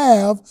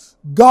have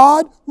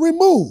God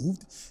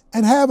removed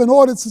and have an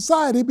ordered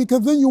society,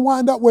 because then you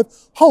wind up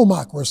with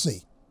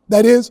homocracy.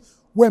 That is,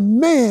 where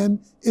man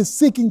is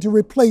seeking to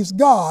replace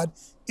God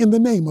in the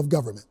name of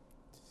government.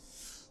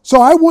 So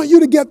I want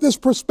you to get this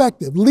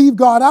perspective. Leave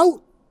God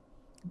out.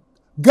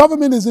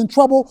 Government is in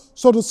trouble,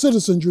 so the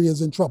citizenry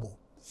is in trouble.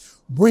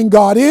 Bring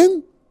God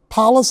in,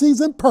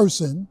 policies and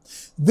person,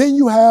 then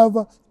you have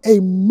a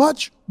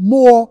much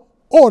more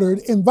ordered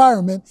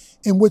environment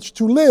in which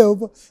to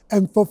live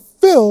and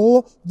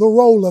fulfill the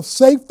role of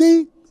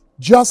safety,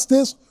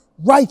 justice,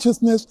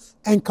 righteousness,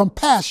 and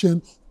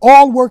compassion,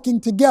 all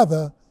working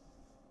together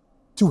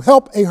to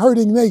help a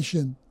hurting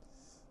nation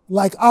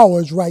like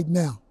ours right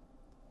now.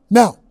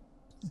 Now,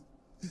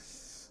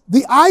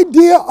 the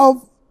idea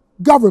of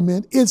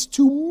government is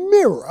to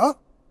mirror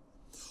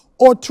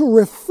or to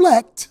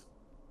reflect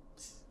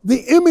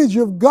the image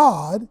of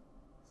God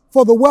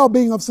for the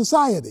well-being of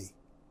society.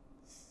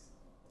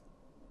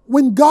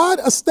 When God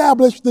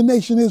established the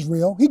nation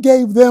Israel, he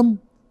gave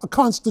them a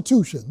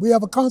constitution. We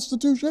have a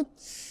constitution.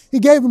 He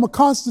gave them a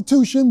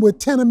constitution with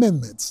 10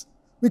 amendments.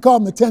 We call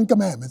them the 10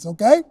 commandments,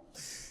 okay?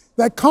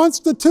 That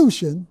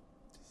constitution,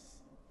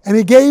 and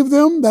he gave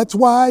them, that's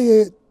why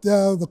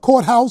the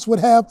courthouse would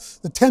have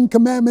the 10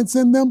 commandments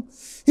in them.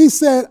 He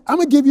said, I'm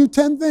going to give you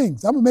 10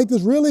 things. I'm going to make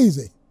this real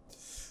easy.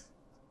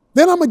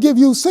 Then I'm going to give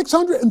you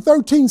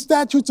 613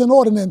 statutes and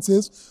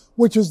ordinances,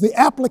 which is the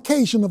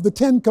application of the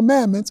 10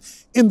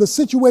 commandments in the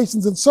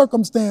situations and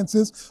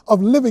circumstances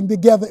of living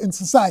together in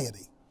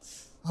society.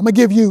 I'm going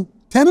to give you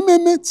 10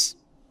 amendments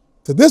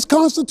to this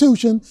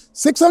Constitution,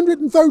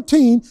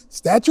 613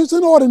 statutes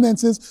and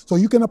ordinances, so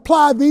you can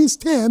apply these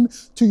 10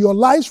 to your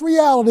life's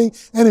reality.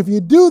 And if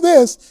you do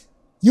this,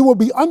 you will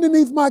be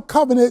underneath my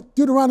covenant,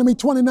 Deuteronomy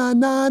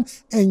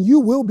 29:9, and you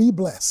will be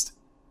blessed.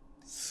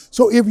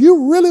 So if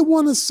you really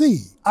want to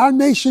see our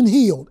nation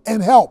healed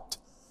and helped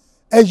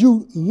as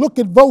you look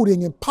at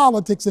voting and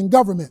politics and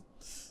government,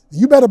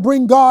 you better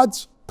bring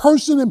God's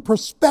person in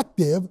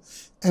perspective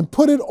and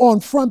put it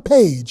on front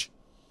page,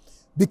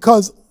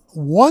 because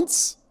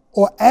once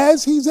or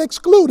as he's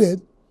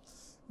excluded,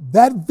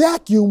 that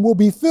vacuum will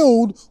be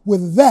filled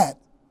with that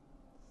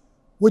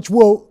which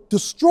will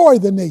destroy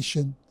the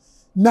nation,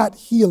 not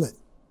heal it.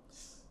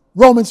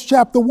 Romans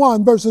chapter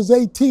 1, verses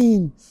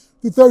 18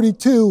 through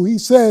 32, he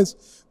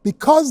says,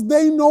 because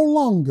they no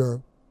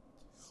longer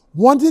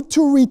wanted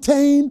to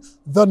retain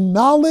the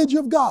knowledge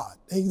of God.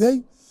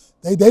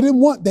 They didn't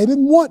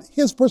want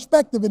his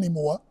perspective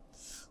anymore.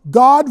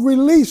 God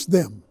released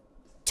them,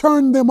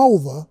 turned them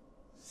over,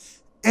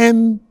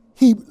 and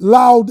he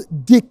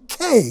allowed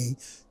decay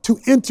to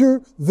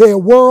enter their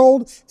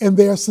world and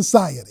their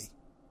society.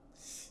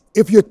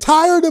 If you're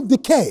tired of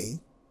decay,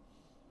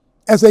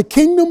 as a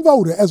kingdom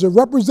voter, as a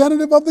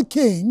representative of the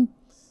king,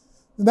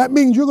 that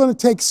means you're going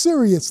to take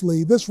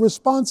seriously this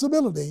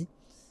responsibility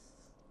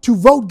to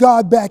vote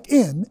God back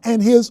in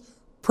and his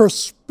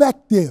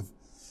perspective,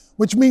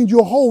 which means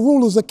you'll hold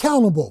rulers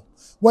accountable,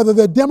 whether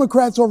they're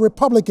Democrats or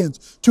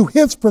Republicans, to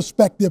his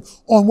perspective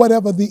on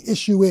whatever the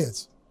issue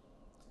is.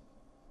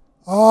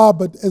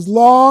 But as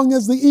long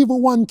as the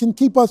evil one can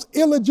keep us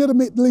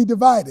illegitimately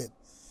divided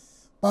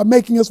by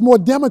making us more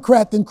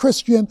Democrat than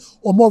Christian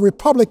or more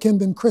Republican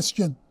than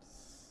Christian,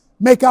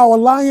 make our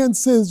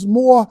alliances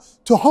more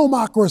to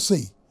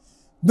homocracy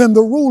than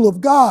the rule of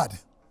God,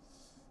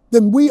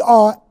 then we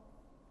are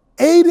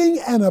aiding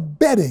and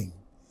abetting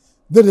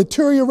the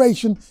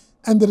deterioration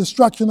and the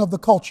destruction of the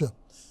culture.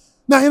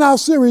 Now, in our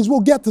series, we'll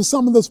get to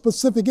some of the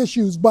specific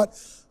issues, but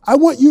I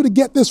want you to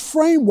get this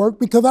framework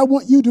because I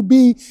want you to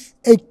be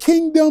a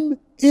kingdom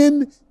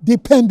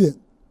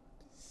independent.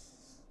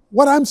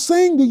 What I'm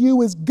saying to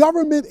you is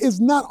government is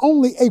not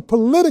only a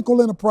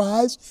political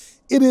enterprise,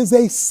 it is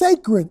a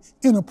sacred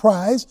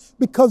enterprise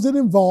because it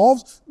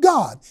involves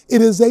God.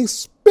 It is a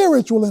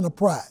spiritual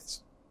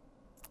enterprise.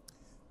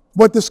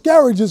 What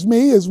discourages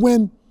me is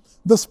when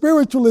the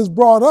spiritual is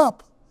brought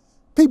up,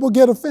 people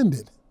get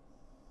offended.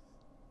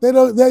 They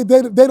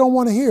don't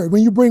want to hear it.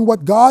 When you bring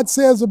what God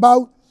says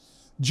about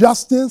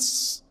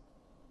justice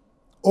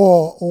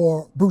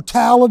or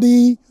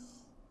brutality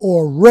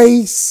or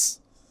race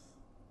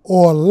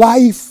or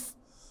life,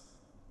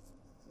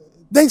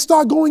 they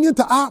start going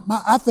into,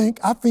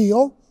 I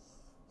feel,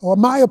 or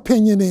my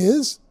opinion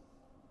is,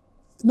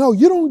 no,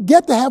 you don't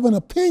get to have an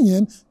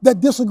opinion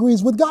that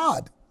disagrees with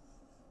God.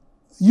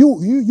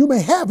 You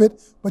may have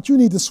it, but you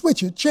need to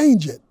switch it,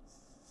 change it.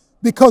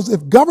 Because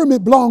if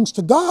government belongs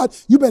to God,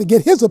 you better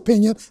get his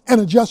opinion and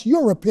adjust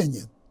your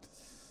opinion.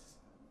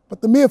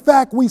 But the mere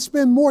fact we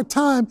spend more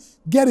time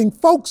getting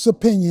folks'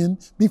 opinion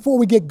before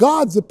we get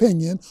God's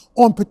opinion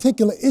on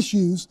particular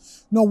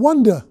issues, no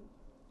wonder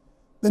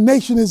the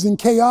nation is in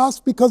chaos,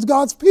 because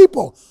God's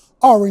people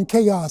are in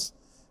chaos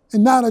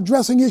and not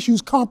addressing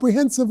issues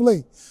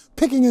comprehensively,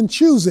 picking and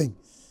choosing,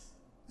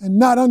 and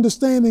not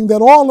understanding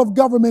that all of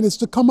government is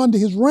to come under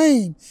his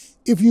reign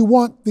if you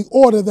want the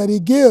order that he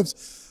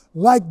gives.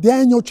 Like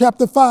Daniel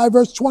chapter 5,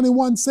 verse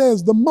 21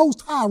 says, the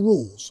Most High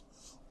rules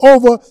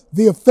over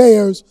the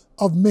affairs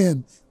of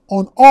men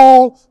on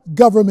all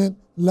government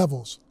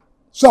levels.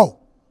 So,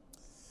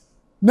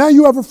 now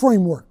you have a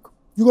framework.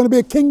 You're going to be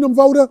a kingdom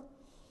voter,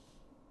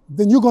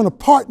 then you're going to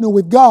partner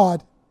with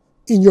God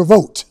in your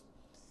vote.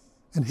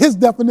 And his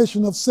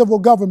definition of civil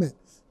government: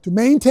 to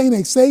maintain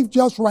a safe,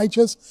 just,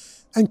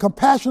 righteous, and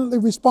compassionately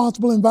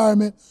responsible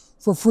environment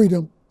for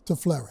freedom to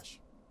flourish.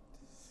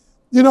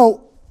 You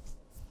know,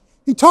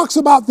 he talks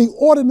about the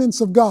ordinance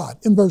of God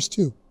in verse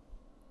 2.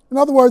 In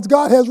other words,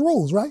 God has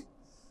rules, right?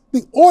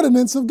 The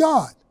ordinance of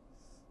God.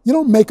 You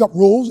don't make up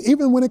rules,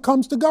 even when it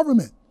comes to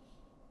government.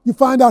 You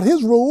find out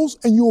his rules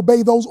and you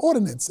obey those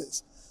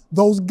ordinances,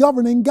 those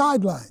governing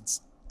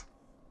guidelines.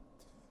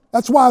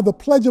 That's why the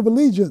Pledge of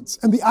Allegiance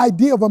and the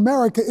idea of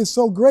America is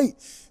so great,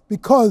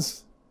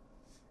 because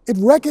it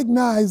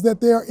recognized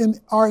that there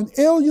are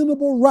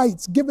inalienable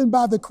rights given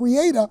by the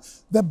Creator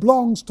that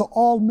belongs to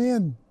all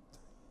men.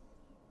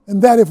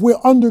 And that if we're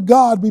under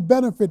God, we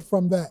benefit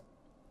from that.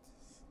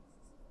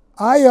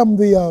 I am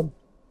the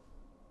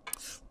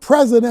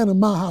president of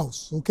my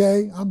house,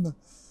 okay? I'm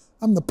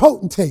the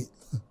potentate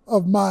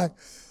of my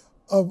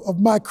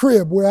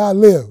crib where I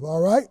live,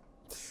 all right?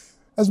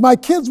 As my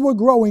kids were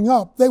growing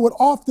up, they would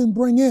often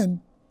bring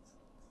in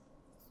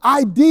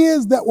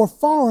ideas that were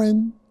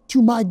foreign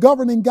to my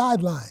governing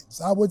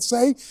guidelines. I would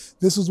say,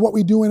 this is what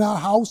we do in our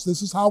house,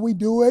 this is how we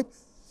do it.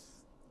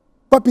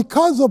 But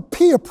because of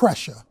peer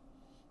pressure,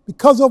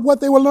 because of what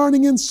they were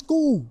learning in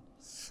school,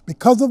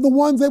 because of the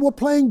ones they were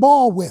playing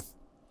ball with,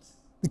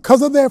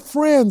 because of their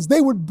friends, they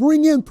would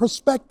bring in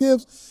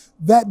perspectives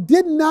that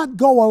did not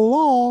go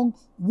along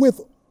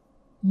with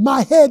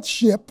my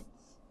headship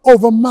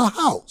over my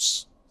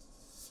house.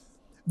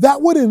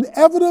 That would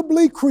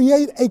inevitably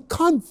create a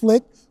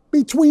conflict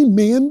between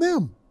me and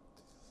them.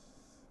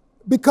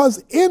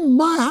 Because in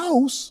my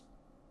house,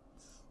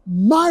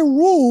 my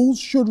rules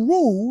should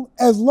rule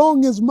as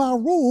long as my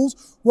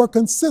rules were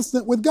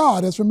consistent with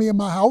God. As for me and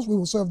my house, we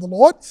will serve the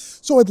Lord.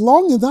 So as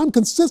long as I'm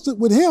consistent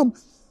with him,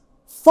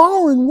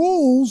 foreign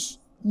rules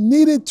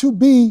needed to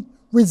be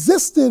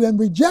resisted and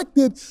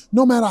rejected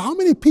no matter how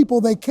many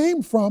people they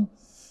came from,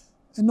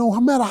 and no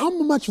matter how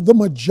much the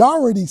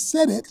majority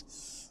said it,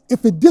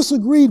 if it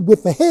disagreed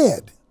with the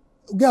head,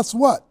 guess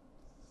what?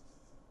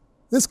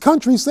 This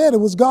country said it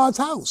was God's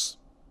house.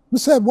 It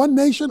said one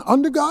nation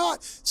under God,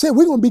 said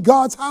we're going to be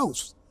God's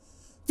house.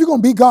 If you're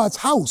going to be God's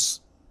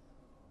house,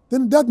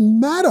 then it doesn't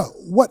matter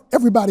what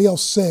everybody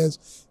else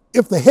says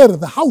if the head of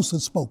the house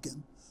has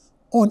spoken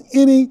on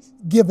any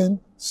given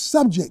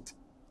subject.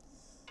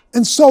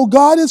 And so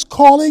God is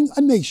calling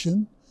a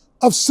nation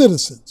of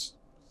citizens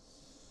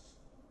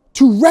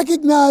to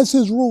recognize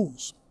his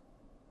rules.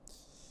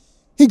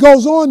 He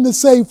goes on to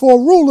say, for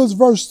rulers,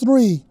 verse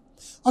 3,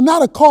 are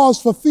not a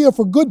cause for fear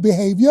for good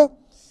behavior,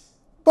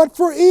 but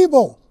for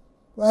evil.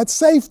 That's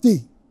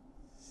safety.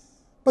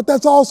 But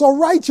that's also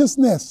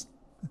righteousness.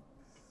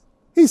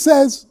 He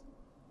says,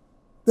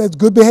 there's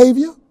good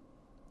behavior,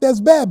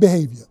 there's bad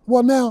behavior.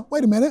 Well, now,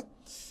 wait a minute.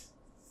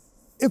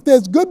 If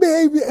there's good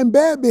behavior and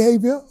bad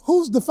behavior,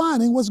 who's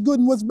defining what's good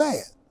and what's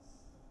bad?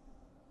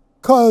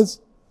 Because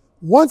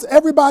once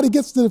everybody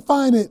gets to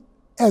define it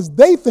as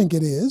they think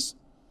it is,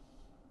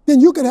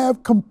 then you can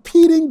have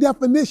competing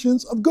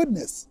definitions of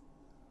goodness.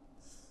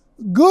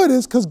 Good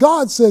is because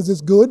God says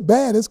it's good.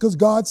 Bad is because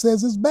God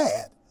says it's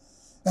bad.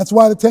 That's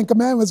why the Ten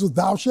Commandments was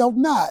thou shalt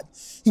not.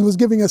 He was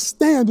giving a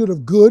standard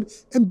of good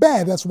and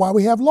bad. That's why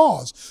we have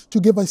laws, to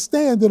give a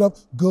standard of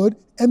good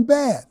and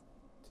bad.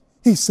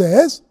 He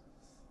says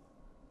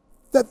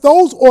that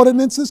those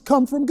ordinances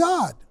come from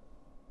God.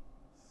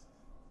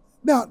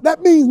 Now,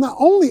 that means not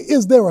only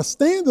is there a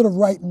standard of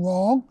right and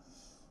wrong,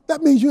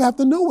 that means you have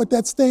to know what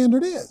that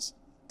standard is.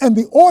 And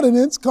the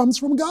ordinance comes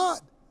from God.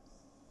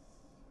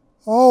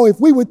 Oh, if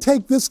we would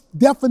take this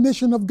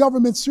definition of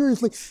government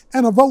seriously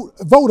and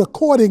vote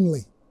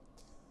accordingly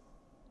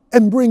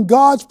and bring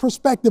God's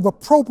perspective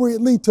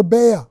appropriately to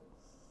bear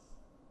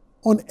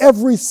on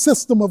every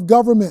system of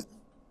government,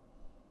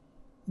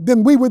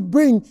 then we would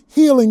bring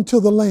healing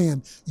to the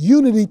land,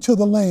 unity to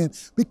the land,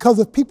 because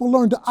if people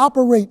learn to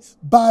operate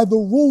by the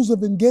rules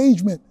of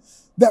engagement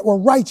that were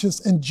righteous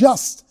and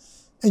just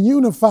and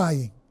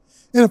unifying,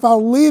 and if our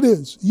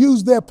leaders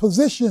use their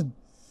position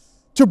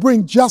to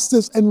bring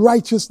justice and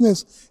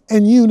righteousness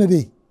and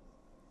unity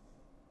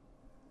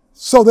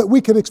so that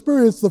we can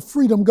experience the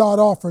freedom God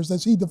offers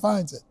as he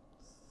defines it,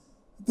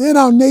 then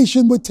our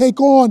nation would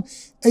take on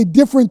a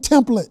different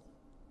template.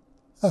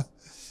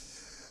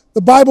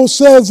 The Bible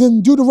says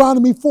in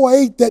Deuteronomy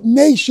 4:8 that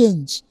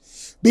nations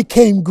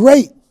became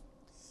great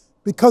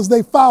because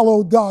they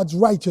followed God's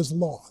righteous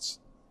laws.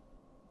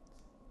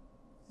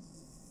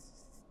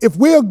 If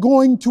we're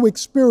going to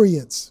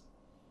experience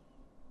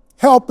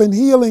help and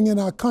healing in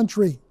our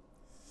country,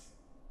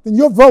 then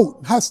your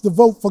vote has to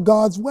vote for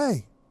God's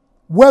way,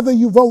 whether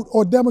you vote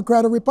or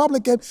Democrat or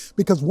Republican,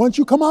 because once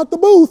you come out the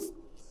booth,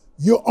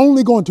 you're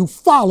only going to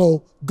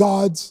follow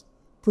God's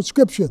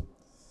prescription,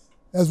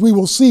 as we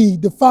will see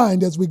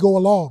defined as we go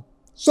along.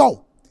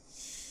 So,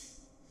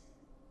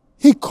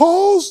 he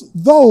calls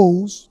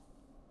those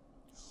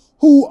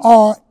who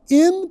are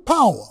in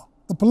power,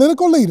 the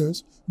political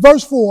leaders,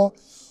 verse 4,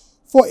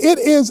 for it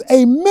is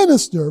a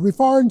minister,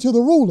 referring to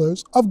the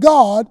rulers of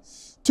God,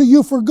 to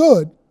you for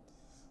good.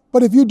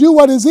 But if you do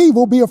what is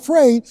evil, be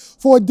afraid,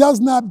 for it does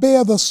not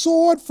bear the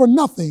sword for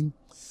nothing.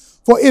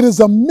 For it is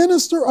a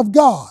minister of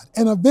God,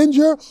 an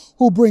avenger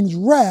who brings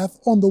wrath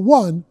on the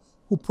one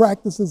who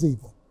practices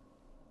evil.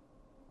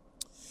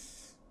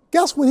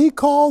 Guess what he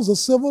calls a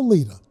civil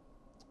leader?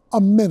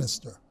 A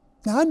minister.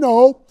 Now, I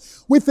know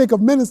we think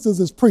of ministers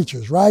as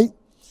preachers, right?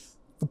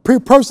 The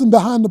person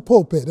behind the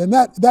pulpit, and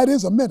that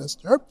is a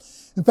minister.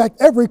 In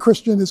fact, every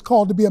Christian is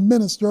called to be a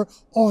minister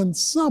on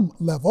some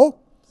level.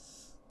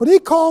 But he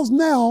calls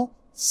now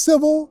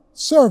civil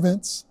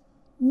servants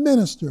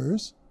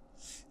ministers.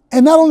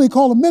 And not only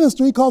call them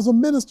minister, he calls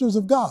them ministers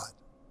of God.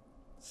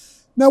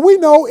 Now, we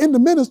know in the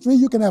ministry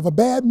you can have a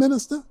bad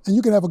minister and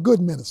you can have a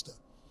good minister.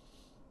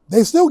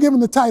 They still give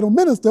them the title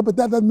minister, but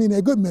that doesn't mean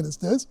they're good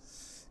ministers.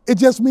 It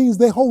just means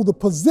they hold the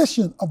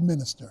position of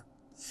minister.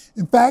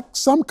 In fact,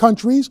 some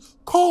countries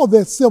call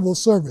their civil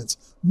servants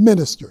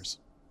ministers.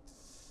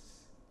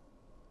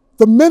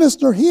 The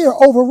minister here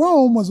over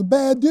Rome was a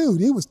bad dude.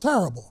 He was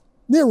terrible,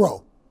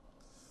 Nero.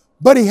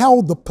 But he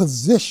held the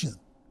position.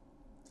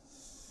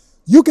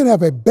 You can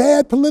have a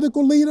bad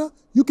political leader.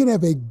 You can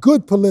have a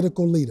good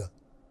political leader.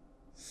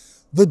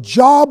 The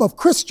job of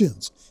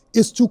Christians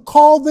is to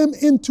call them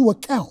into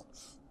account,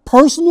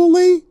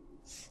 personally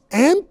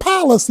and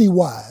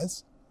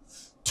policy-wise,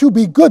 to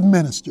be good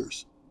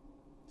ministers.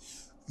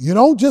 You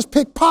don't just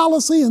pick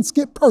policy and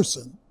skip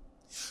person.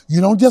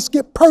 You don't just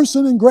skip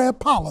person and grab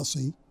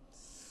policy,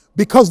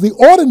 because the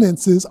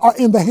ordinances are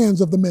in the hands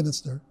of the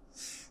minister.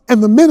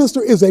 And the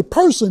minister is a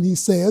person, he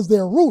says,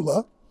 their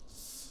ruler.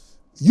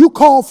 You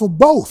call for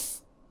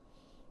both.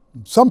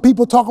 Some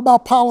people talk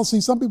about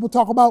policy, some people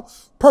talk about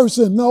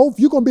person. No, if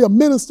you're going to be a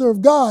minister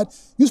of God,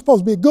 you're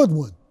supposed to be a good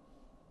one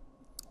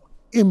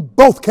in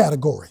both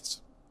categories.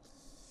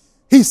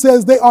 He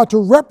says they are to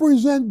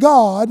represent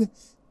God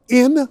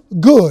in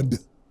good.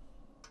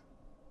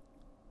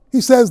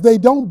 He says they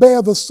don't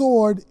bear the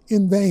sword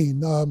in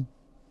vain.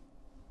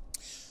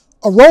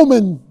 A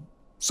Roman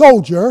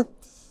soldier,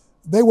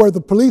 they were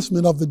the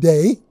policemen of the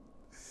day,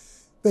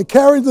 they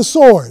carried the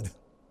sword.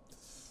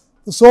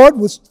 The sword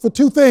was for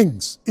two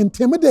things: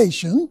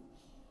 intimidation.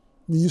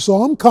 When you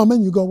saw them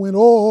coming, you go in,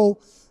 oh,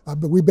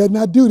 we better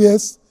not do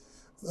this.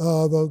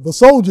 The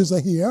soldiers are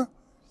here.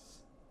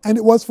 And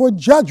it was for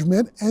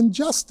judgment and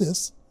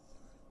justice,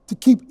 to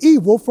keep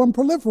evil from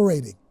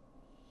proliferating.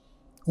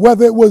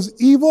 Whether it was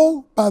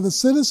evil by the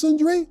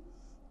citizenry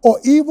or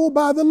evil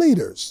by the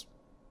leaders.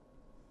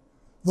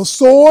 The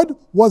sword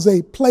was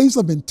a place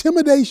of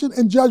intimidation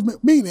and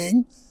judgment,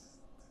 meaning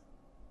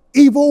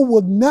evil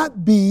would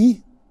not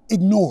be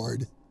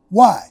ignored.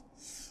 Why?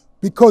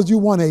 Because you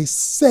want a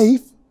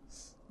safe,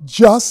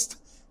 just,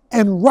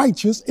 and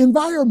righteous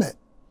environment.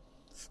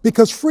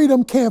 Because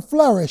freedom can't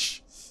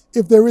flourish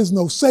if there is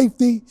no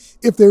safety,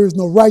 if there is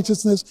no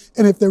righteousness,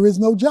 and if there is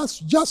no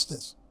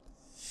justice.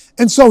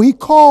 And so he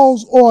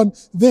calls on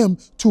them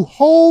to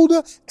hold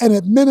and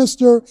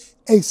administer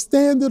a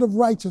standard of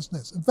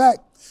righteousness. In fact,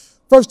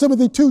 1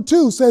 Timothy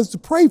 2:2 says to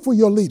pray for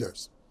your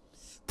leaders,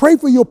 pray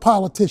for your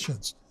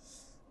politicians,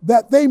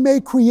 that they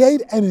may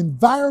create an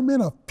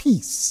environment of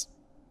peace.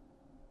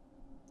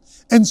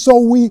 And so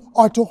we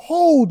are to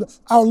hold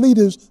our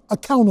leaders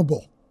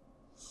accountable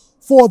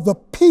for the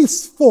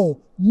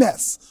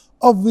peacefulness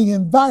of the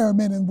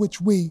environment in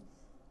which we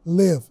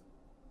live.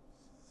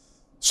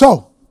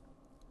 So,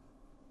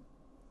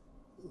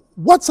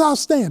 what's our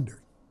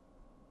standard?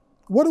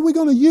 What are we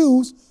going to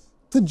use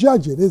to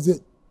judge it? Is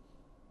it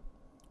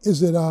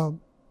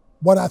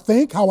what I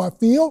think, how I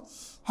feel,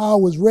 how I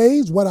was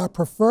raised, what I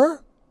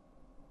prefer?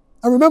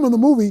 I remember the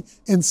movie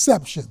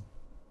Inception.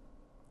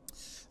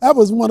 That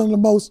was one of the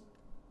most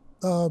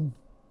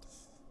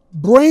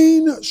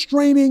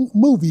brain-straining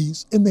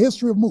movies in the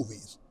history of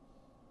movies.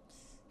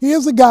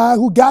 Here's a guy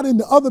who got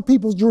into other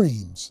people's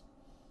dreams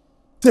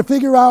to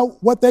figure out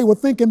what they were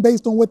thinking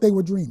based on what they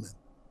were dreaming.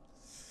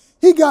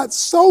 He got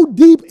so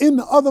deep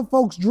into other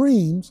folks'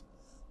 dreams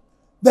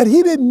that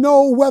he didn't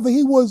know whether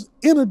he was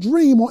in a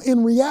dream or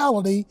in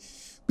reality,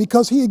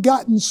 because he had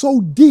gotten so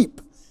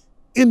deep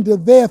into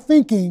their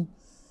thinking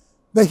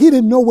that he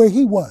didn't know where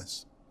he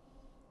was.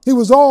 He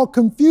was all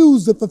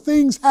confused at the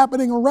things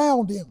happening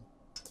around him.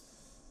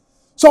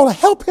 So to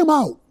help him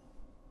out,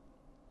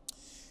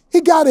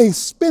 he got a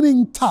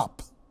spinning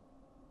top.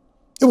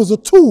 It was a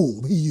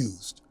tool he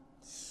used.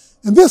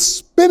 And this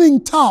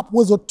spinning top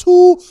was a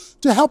tool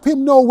to help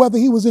him know whether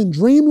he was in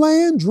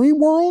dreamland, dream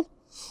world,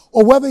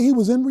 or whether he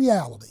was in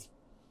reality.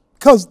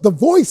 Because the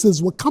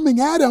voices were coming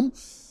at him,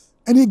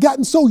 and he'd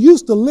gotten so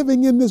used to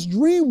living in this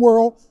dream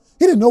world,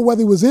 he didn't know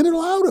whether he was in it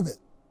or out of it.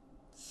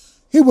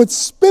 He would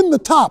spin the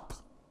top.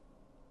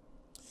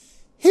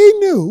 He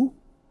knew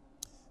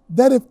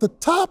that if the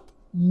top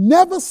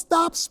never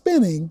stopped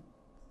spinning,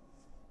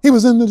 he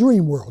was in the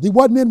dream world. He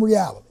wasn't in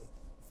reality.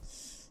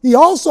 He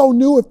also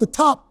knew if the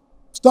top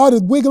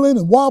started wiggling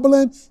and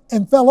wobbling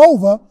and fell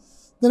over,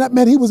 then that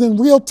meant he was in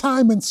real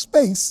time and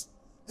space,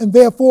 and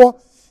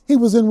therefore he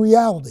was in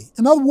reality.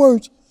 In other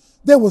words,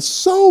 there was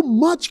so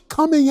much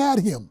coming at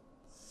him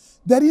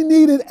that he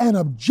needed an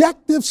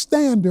objective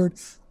standard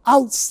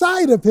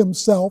outside of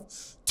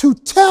himself to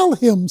tell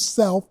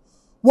himself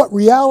what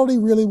reality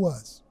really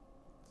was.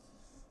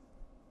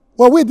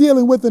 Well, we're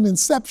dealing with an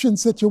Inception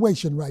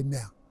situation right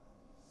now.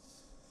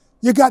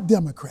 You got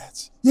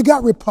Democrats, you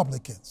got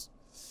Republicans,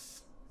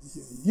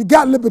 you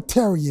got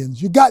libertarians,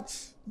 you got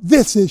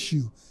this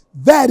issue,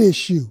 that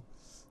issue,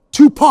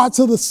 two parts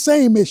of the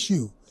same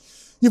issue.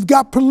 You've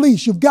got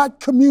police, you've got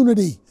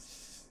community,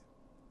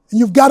 and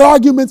you've got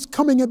arguments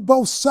coming at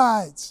both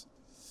sides.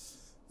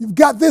 You've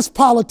got this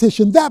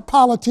politician, that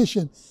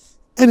politician,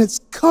 and it's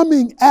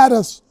coming at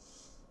us.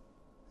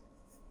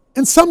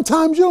 And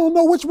sometimes you don't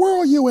know which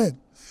world you're in.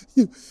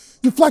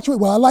 You fluctuate.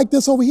 Well, I like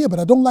this over here, but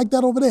I don't like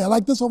that over there. I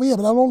like this over here,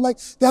 but I don't like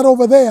that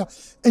over there.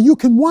 And you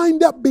can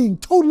wind up being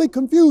totally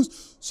confused.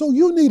 So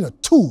you need a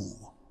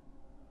tool,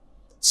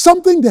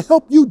 something to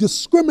help you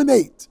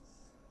discriminate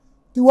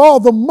through all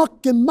the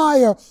muck and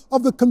mire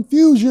of the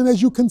confusion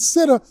as you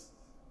consider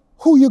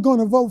who you're going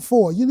to vote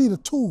for. You need a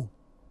tool.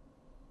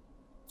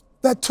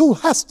 That tool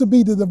has to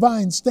be the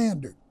divine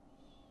standard.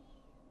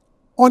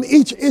 On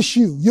each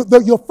issue,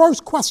 your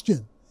first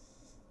question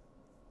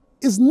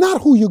is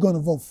not who you're going to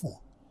vote for.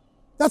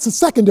 That's a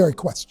secondary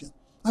question.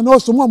 I know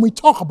it's the one we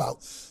talk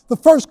about. The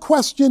first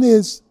question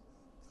is,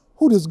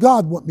 who does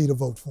God want me to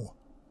vote for?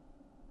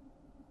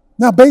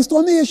 Now, based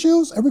on the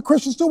issues, every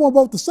Christian still won't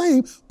vote the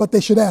same, but they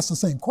should ask the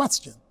same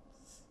question,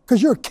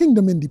 because you're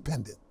kingdom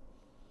independent.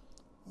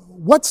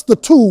 What's the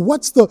tool?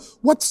 What's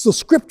the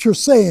scripture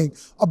saying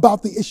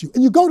about the issue?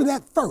 And you go to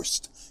that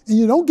first, and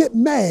you don't get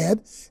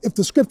mad if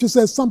the scripture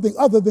says something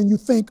other than you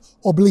think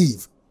or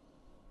believe.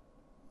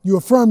 You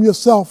affirm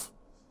yourself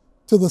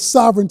to the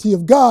sovereignty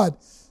of God,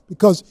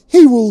 because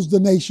he rules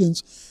the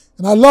nations.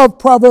 And I love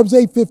Proverbs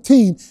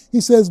 8:15. He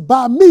says,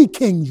 by me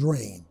kings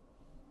reign.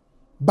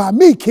 By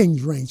me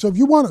kings reign. So if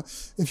you want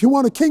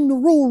a king to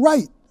rule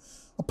right,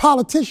 a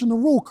politician to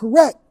rule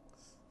correct,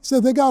 He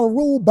said, they got to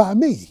rule by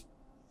me.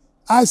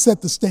 I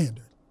set the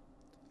standard.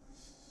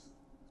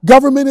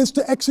 Government is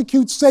to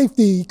execute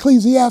safety.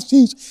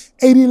 Ecclesiastes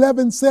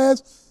 8:11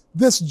 says,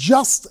 this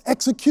just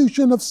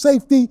execution of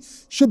safety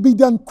should be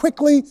done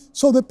quickly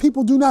so that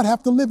people do not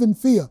have to live in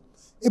fear.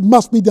 It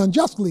must be done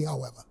justly,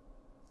 however.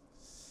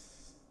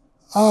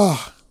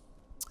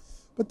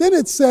 But then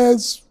it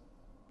says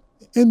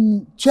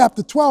in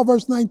chapter 12,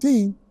 verse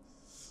 19,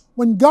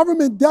 when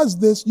government does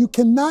this, you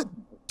cannot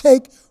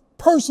take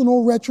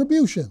personal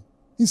retribution.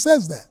 He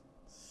says that.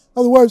 In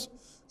other words,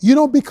 you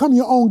don't become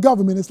your own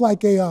government. It's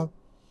like a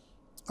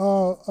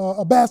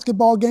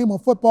basketball game or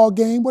football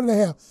game. What do they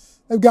have?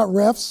 They've got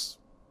refs.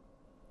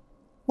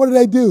 What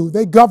do?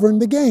 They govern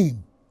the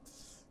game.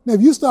 Now,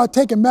 if you start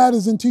taking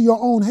matters into your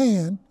own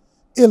hand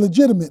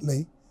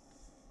illegitimately,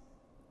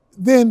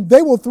 then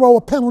they will throw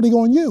a penalty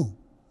on you,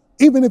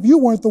 even if you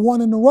weren't the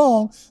one in the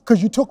wrong,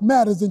 because you took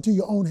matters into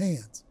your own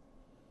hands.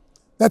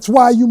 That's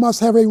why you must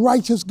have a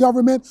righteous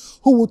government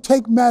who will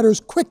take matters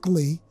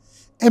quickly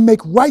and make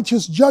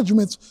righteous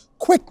judgments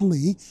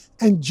quickly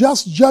and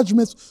just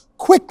judgments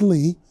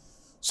quickly,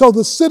 so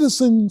the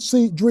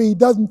citizenry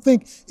doesn't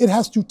think it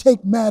has to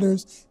take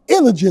matters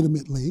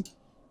illegitimately,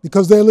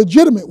 because there are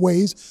legitimate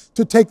ways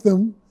to take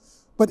them,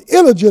 but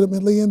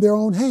illegitimately in their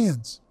own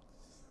hands.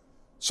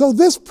 So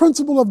this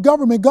principle of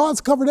government, God's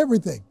covered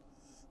everything.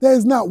 There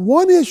is not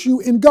one issue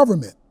in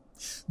government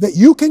that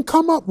you can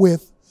come up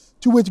with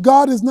to which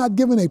God has not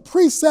given a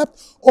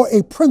precept or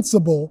a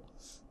principle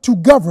to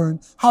govern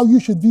how you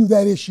should view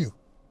that issue.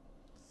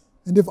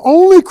 And if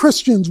only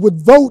Christians would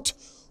vote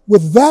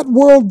with that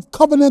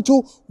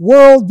covenantal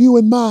worldview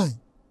in mind.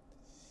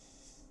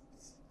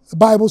 The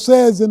Bible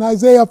says in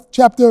Isaiah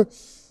chapter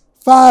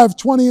 5,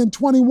 20 and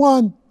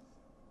 21,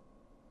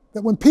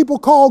 that when people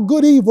call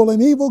good evil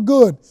and evil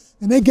good,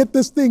 and they get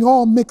this thing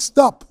all mixed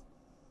up,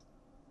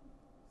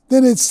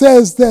 then it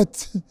says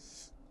that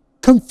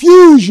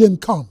confusion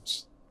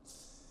comes.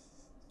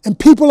 And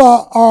people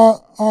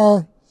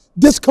are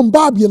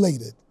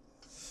discombobulated.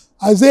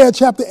 Isaiah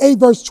chapter 8,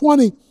 verse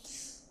 20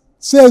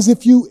 says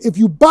if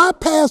you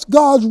bypass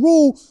God's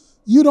rule,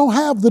 you don't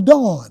have the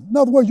dawn. In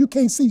other words, you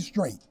can't see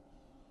straight.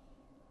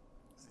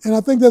 And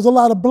I think there's a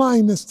lot of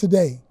blindness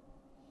today,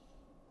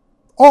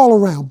 all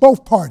around,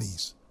 both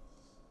parties,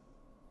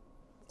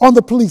 on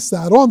the police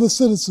side, on the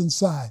citizen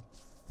side,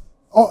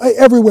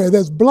 everywhere.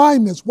 There's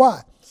blindness.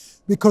 Why?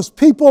 Because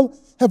people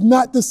have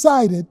not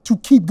decided to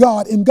keep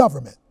God in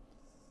government,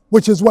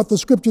 which is what the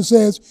scripture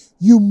says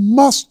you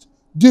must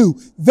do.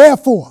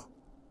 Therefore,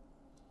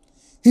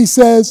 he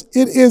says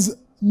it is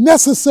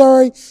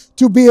necessary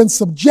to be in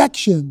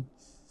subjection,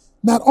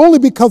 not only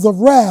because of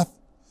wrath,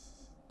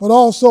 but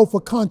also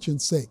for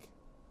conscience sake.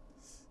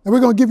 And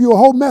we're going to give you a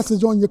whole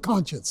message on your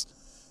conscience.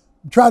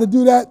 Try to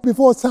do that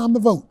before it's time to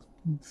vote,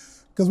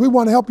 because we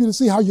want to help you to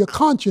see how your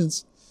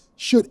conscience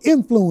should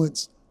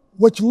influence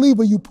which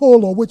lever you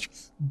pull or which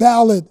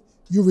ballot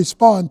you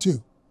respond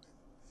to.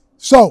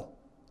 So,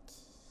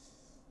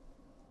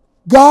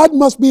 God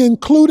must be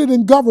included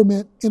in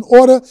government in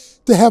order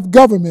to have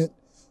government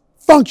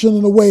function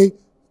in the way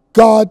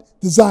God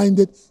designed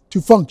it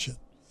to function.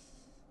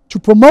 To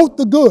promote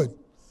the good,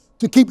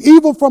 to keep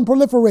evil from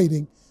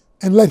proliferating,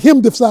 and let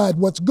him decide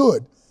what's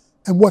good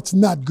and what's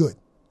not good.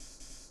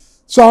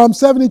 Psalm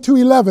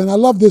 72:11, I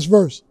love this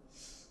verse,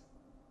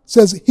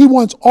 says he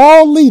wants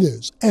all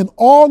leaders and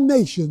all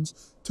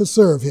nations to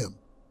serve him.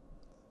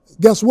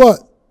 Guess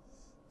what?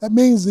 That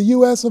means the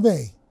U.S. of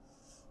A.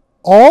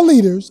 All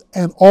leaders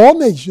and all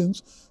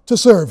nations to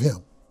serve him.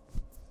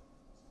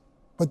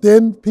 But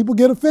then people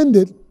get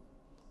offended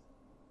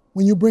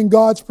when you bring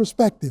God's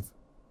perspective.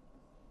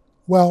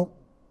 Well,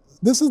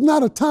 this is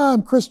not a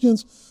time,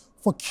 Christians,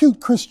 for cute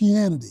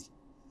Christianity.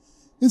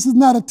 This is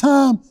not a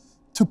time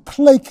to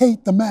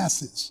placate the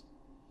masses.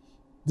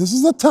 This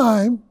is a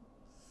time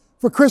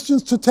for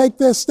Christians to take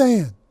their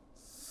stand.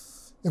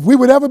 If we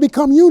would ever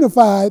become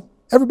unified,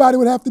 everybody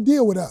would have to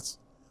deal with us.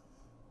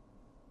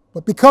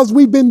 But because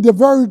we've been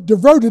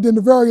diverted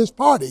into various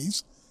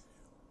parties,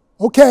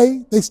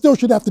 okay, they still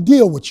should have to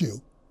deal with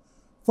you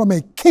from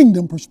a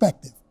kingdom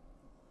perspective.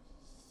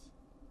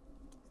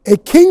 A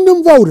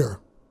kingdom voter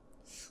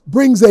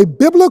brings a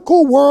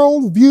biblical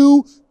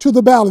worldview to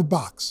the ballot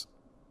box.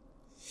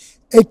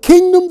 A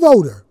kingdom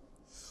voter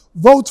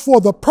votes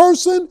for the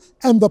person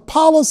and the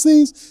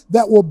policies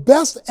that will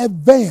best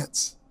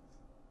advance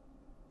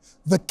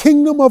the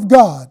kingdom of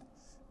God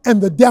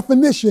and the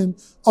definition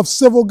of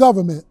civil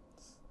government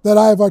that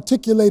I have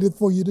articulated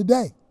for you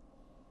today.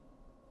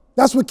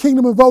 That's what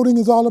kingdom of voting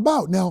is all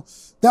about. Now,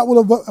 that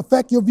will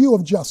affect your view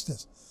of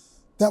justice.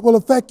 That will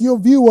affect your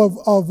view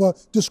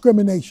of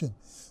discrimination.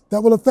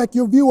 That will affect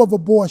your view of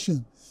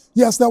abortion.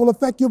 Yes, that will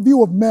affect your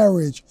view of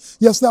marriage.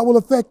 Yes, that will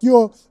affect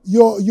your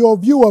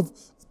view of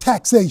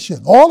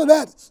taxation. All of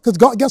that, because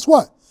God, guess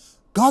what?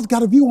 God's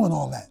got a view on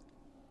all that.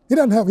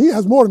 He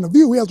has more than a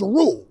view, he has a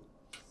rule.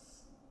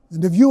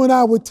 And if you and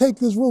I would take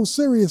this rule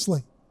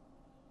seriously,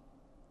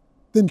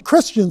 then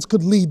Christians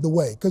could lead the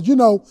way. Because, you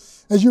know,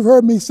 as you've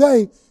heard me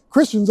say,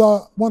 Christians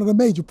are one of the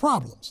major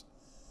problems.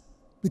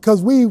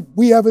 because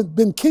we haven't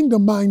been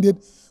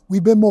kingdom-minded.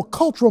 We've been more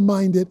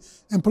cultural-minded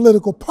and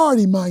political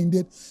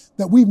party-minded,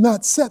 that we've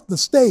not set the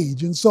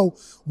stage. And so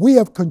we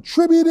have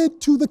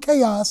contributed to the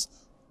chaos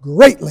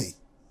greatly.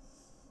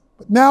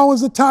 But now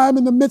is the time,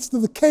 in the midst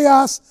of the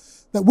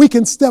chaos, that we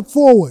can step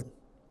forward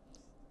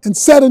and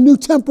set a new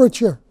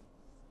temperature.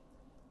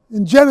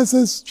 In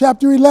Genesis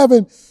chapter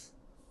 11,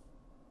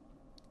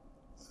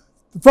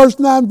 the first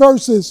 9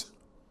 verses,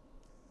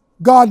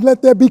 God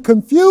let there be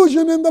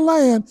confusion in the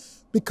land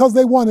because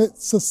they wanted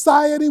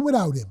society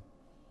without him.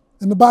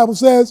 And the Bible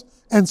says,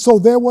 and so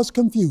there was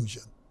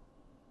confusion.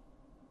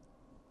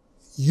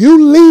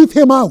 You leave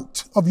him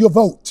out of your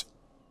vote,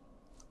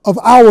 of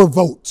our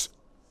vote,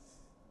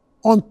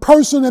 on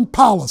person and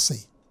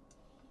policy.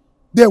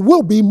 There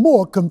will be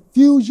more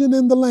confusion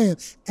in the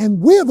land.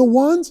 And we're the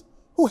ones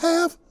who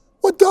have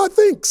what God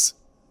thinks.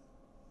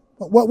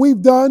 But what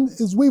we've done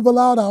is we've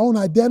allowed our own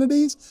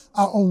identities,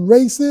 our own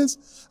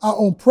races, our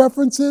own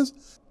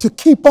preferences to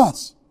keep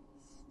us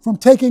from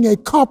taking a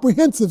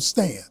comprehensive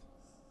stand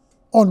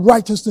on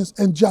righteousness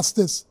and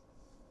justice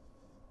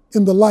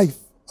in the life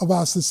of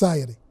our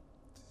society.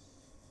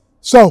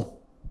 So,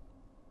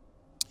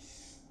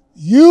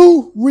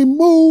 you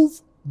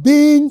remove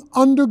being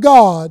under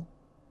God.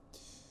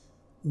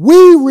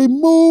 We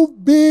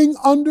remove being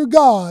under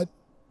God.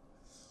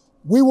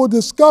 We will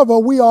discover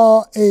we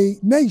are a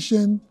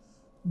nation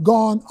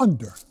gone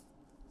under.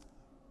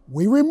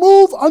 We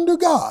remove under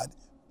God.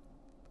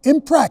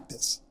 In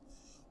practice,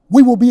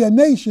 we will be a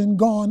nation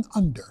gone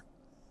under.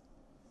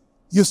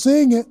 You're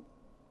seeing it.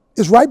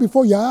 It's right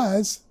before your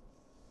eyes.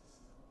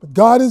 But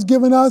God has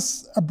given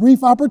us a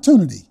brief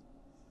opportunity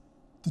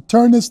to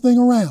turn this thing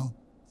around.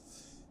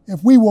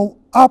 If we will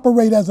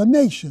operate as a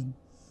nation,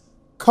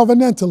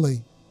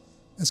 covenantally,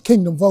 as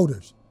kingdom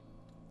voters.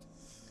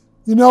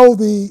 You know,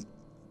 the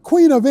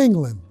Queen of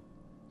England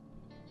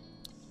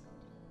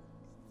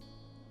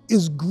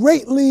she's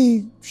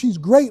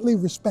greatly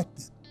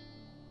respected.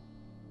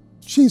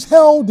 She's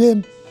held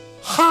in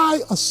high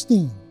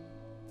esteem.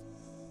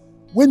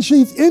 When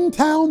she's in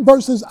town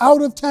versus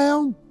out of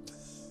town,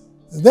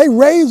 they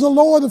raise or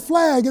lower the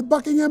flag at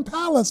Buckingham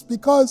Palace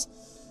because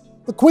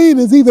the Queen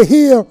is either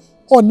here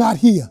or not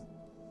here.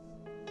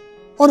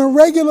 On a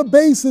regular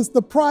basis,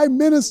 the Prime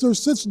Minister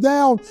sits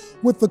down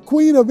with the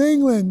Queen of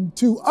England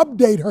to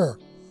update her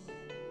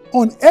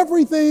on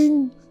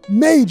everything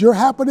major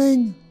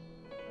happening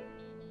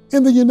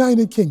in the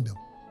United Kingdom.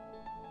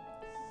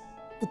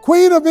 The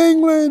Queen of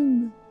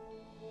England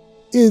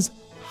is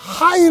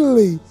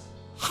highly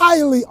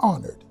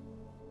honored,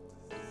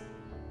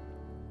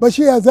 but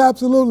she has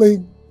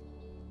absolutely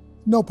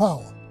no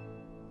power.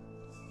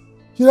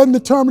 She doesn't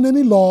determine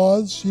any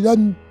laws. She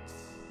doesn't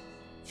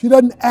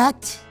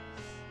act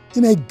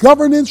in a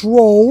governance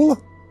role.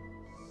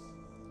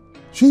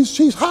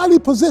 She's highly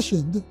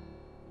positioned,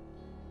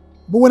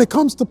 but when it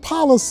comes to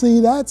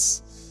policy,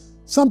 that's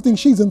something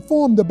she's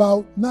informed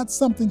about, not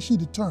something she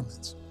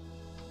determines.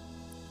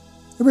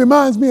 It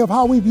reminds me of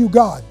how we view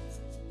God.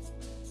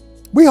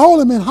 We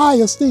hold him in high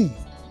esteem.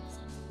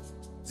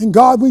 In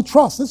God we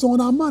trust. It's on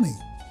our money.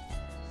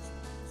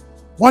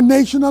 One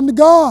nation under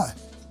God.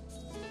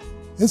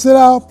 It's in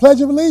our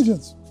Pledge of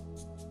Allegiance.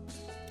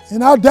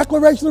 In our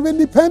Declaration of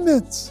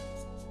Independence.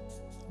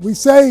 We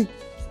say,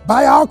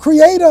 by our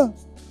Creator.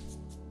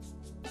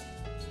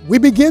 We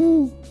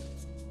begin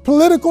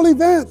political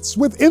events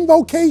with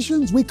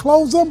invocations. We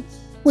close them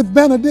with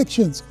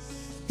benedictions.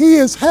 He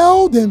is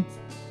held in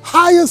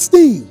high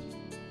esteem.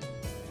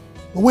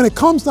 But when it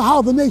comes to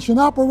how the nation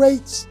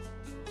operates,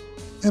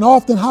 and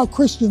often how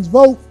Christians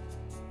vote,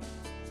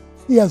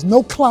 he has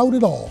no clout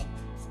at all.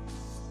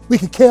 We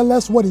could care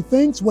less what he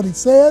thinks, what he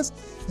says,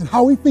 and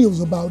how he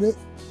feels about it,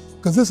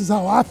 because this is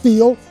how I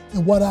feel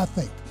and what I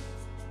think.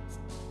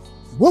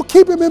 We'll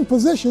keep him in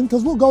position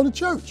because we'll go to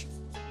church.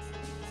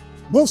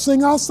 We'll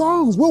sing our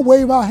songs. We'll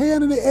wave our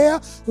hand in the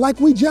air like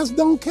we just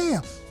don't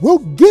care. We'll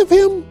give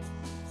him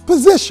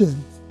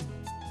position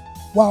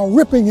while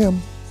ripping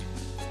him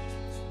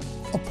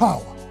of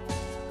power.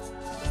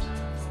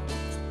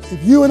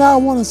 If you and I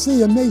want to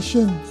see a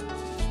nation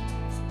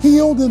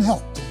healed and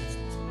helped,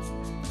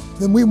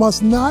 then we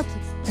must not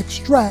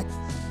extract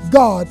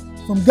God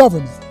from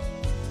government.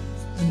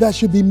 And that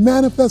should be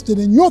manifested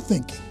in your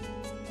thinking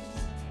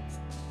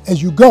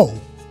as you go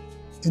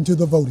into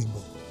the voting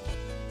booth.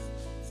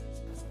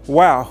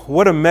 Wow,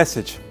 what a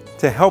message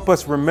to help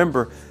us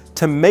remember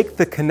to make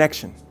the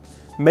connection,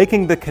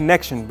 making the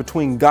connection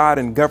between God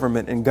and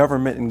government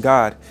and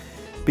God,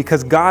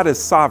 because God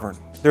is sovereign.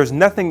 There's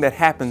nothing that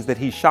happens that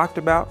he's shocked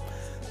about.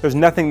 There's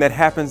nothing that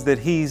happens that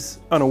he's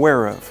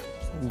unaware of.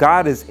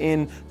 God is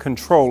in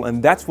control,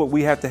 and that's what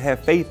we have to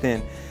have faith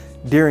in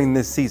during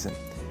this season.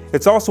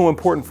 It's also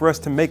important for us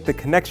to make the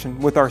connection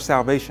with our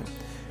salvation.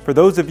 For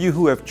those of you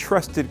who have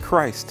trusted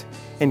Christ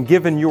and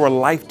given your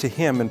life to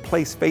him and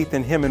placed faith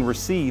in him and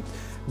received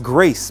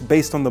grace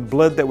based on the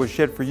blood that was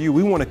shed for you,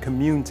 we want to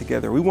commune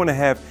together. We want to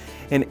have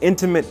an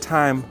intimate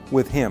time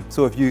with him.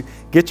 So if you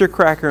get your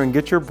cracker and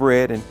get your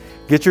bread and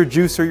get your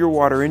juice or your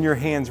water in your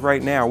hands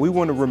right now, we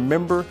want to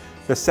remember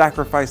the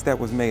sacrifice that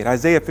was made.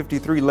 Isaiah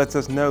 53 lets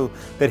us know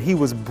that he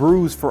was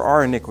bruised for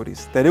our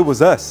iniquities, that it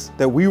was us,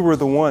 that we were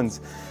the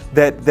ones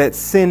that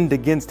sinned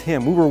against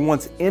him. We were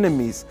once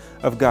enemies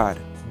of God,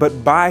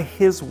 but by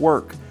his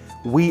work,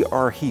 we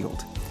are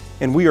healed.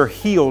 And we are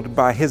healed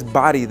by his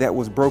body that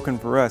was broken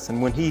for us.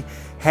 And when he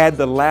had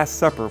the Last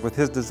Supper with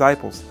his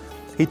disciples,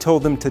 he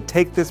told them to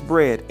take this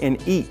bread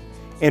and eat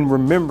in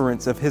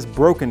remembrance of his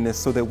brokenness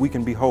so that we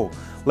can be whole.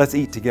 Let's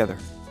eat together.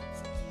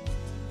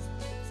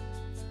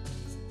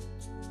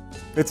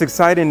 It's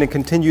exciting to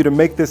continue to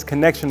make this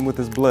connection with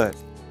his blood.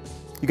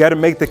 You got to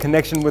make the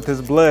connection with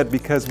his blood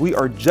because we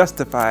are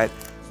justified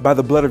by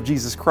the blood of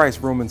Jesus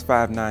Christ, Romans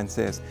 5:9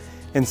 says.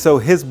 And so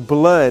his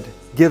blood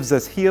gives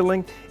us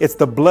healing. It's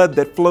the blood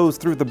that flows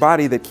through the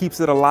body that keeps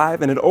it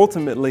alive, and it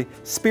ultimately,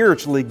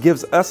 spiritually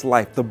gives us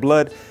life, the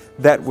blood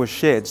that was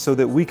shed so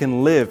that we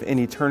can live in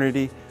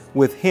eternity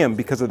with him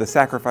because of the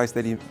sacrifice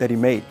that he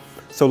made.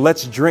 So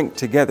let's drink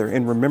together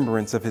in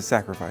remembrance of his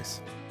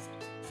sacrifice.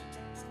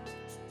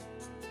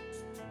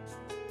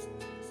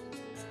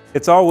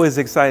 It's always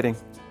exciting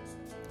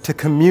to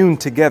commune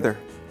together,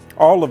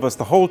 all of us,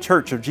 the whole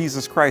church of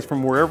Jesus Christ,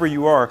 from wherever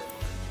you are,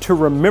 to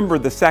remember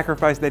the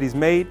sacrifice that he's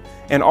made,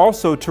 and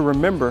also to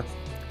remember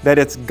that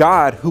it's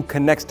God who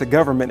connects to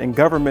government and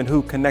government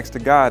who connects to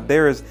God.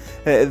 There is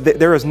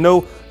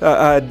no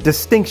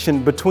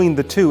distinction between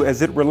the two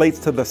as it relates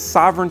to the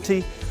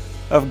sovereignty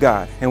of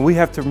God. And we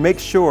have to make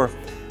sure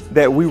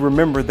that we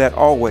remember that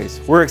always.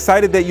 We're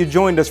excited that you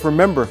joined us.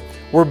 Remember,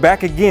 we're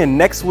back again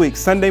next week,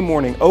 Sunday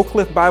morning, Oak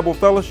Cliff Bible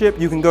Fellowship.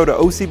 You can go to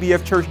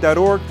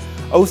ocbfchurch.org,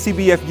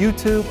 OCBF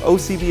YouTube,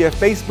 OCBF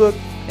Facebook,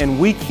 and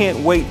we can't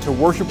wait to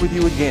worship with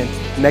you again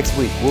next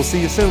week. We'll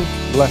see you soon.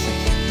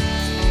 Blessings.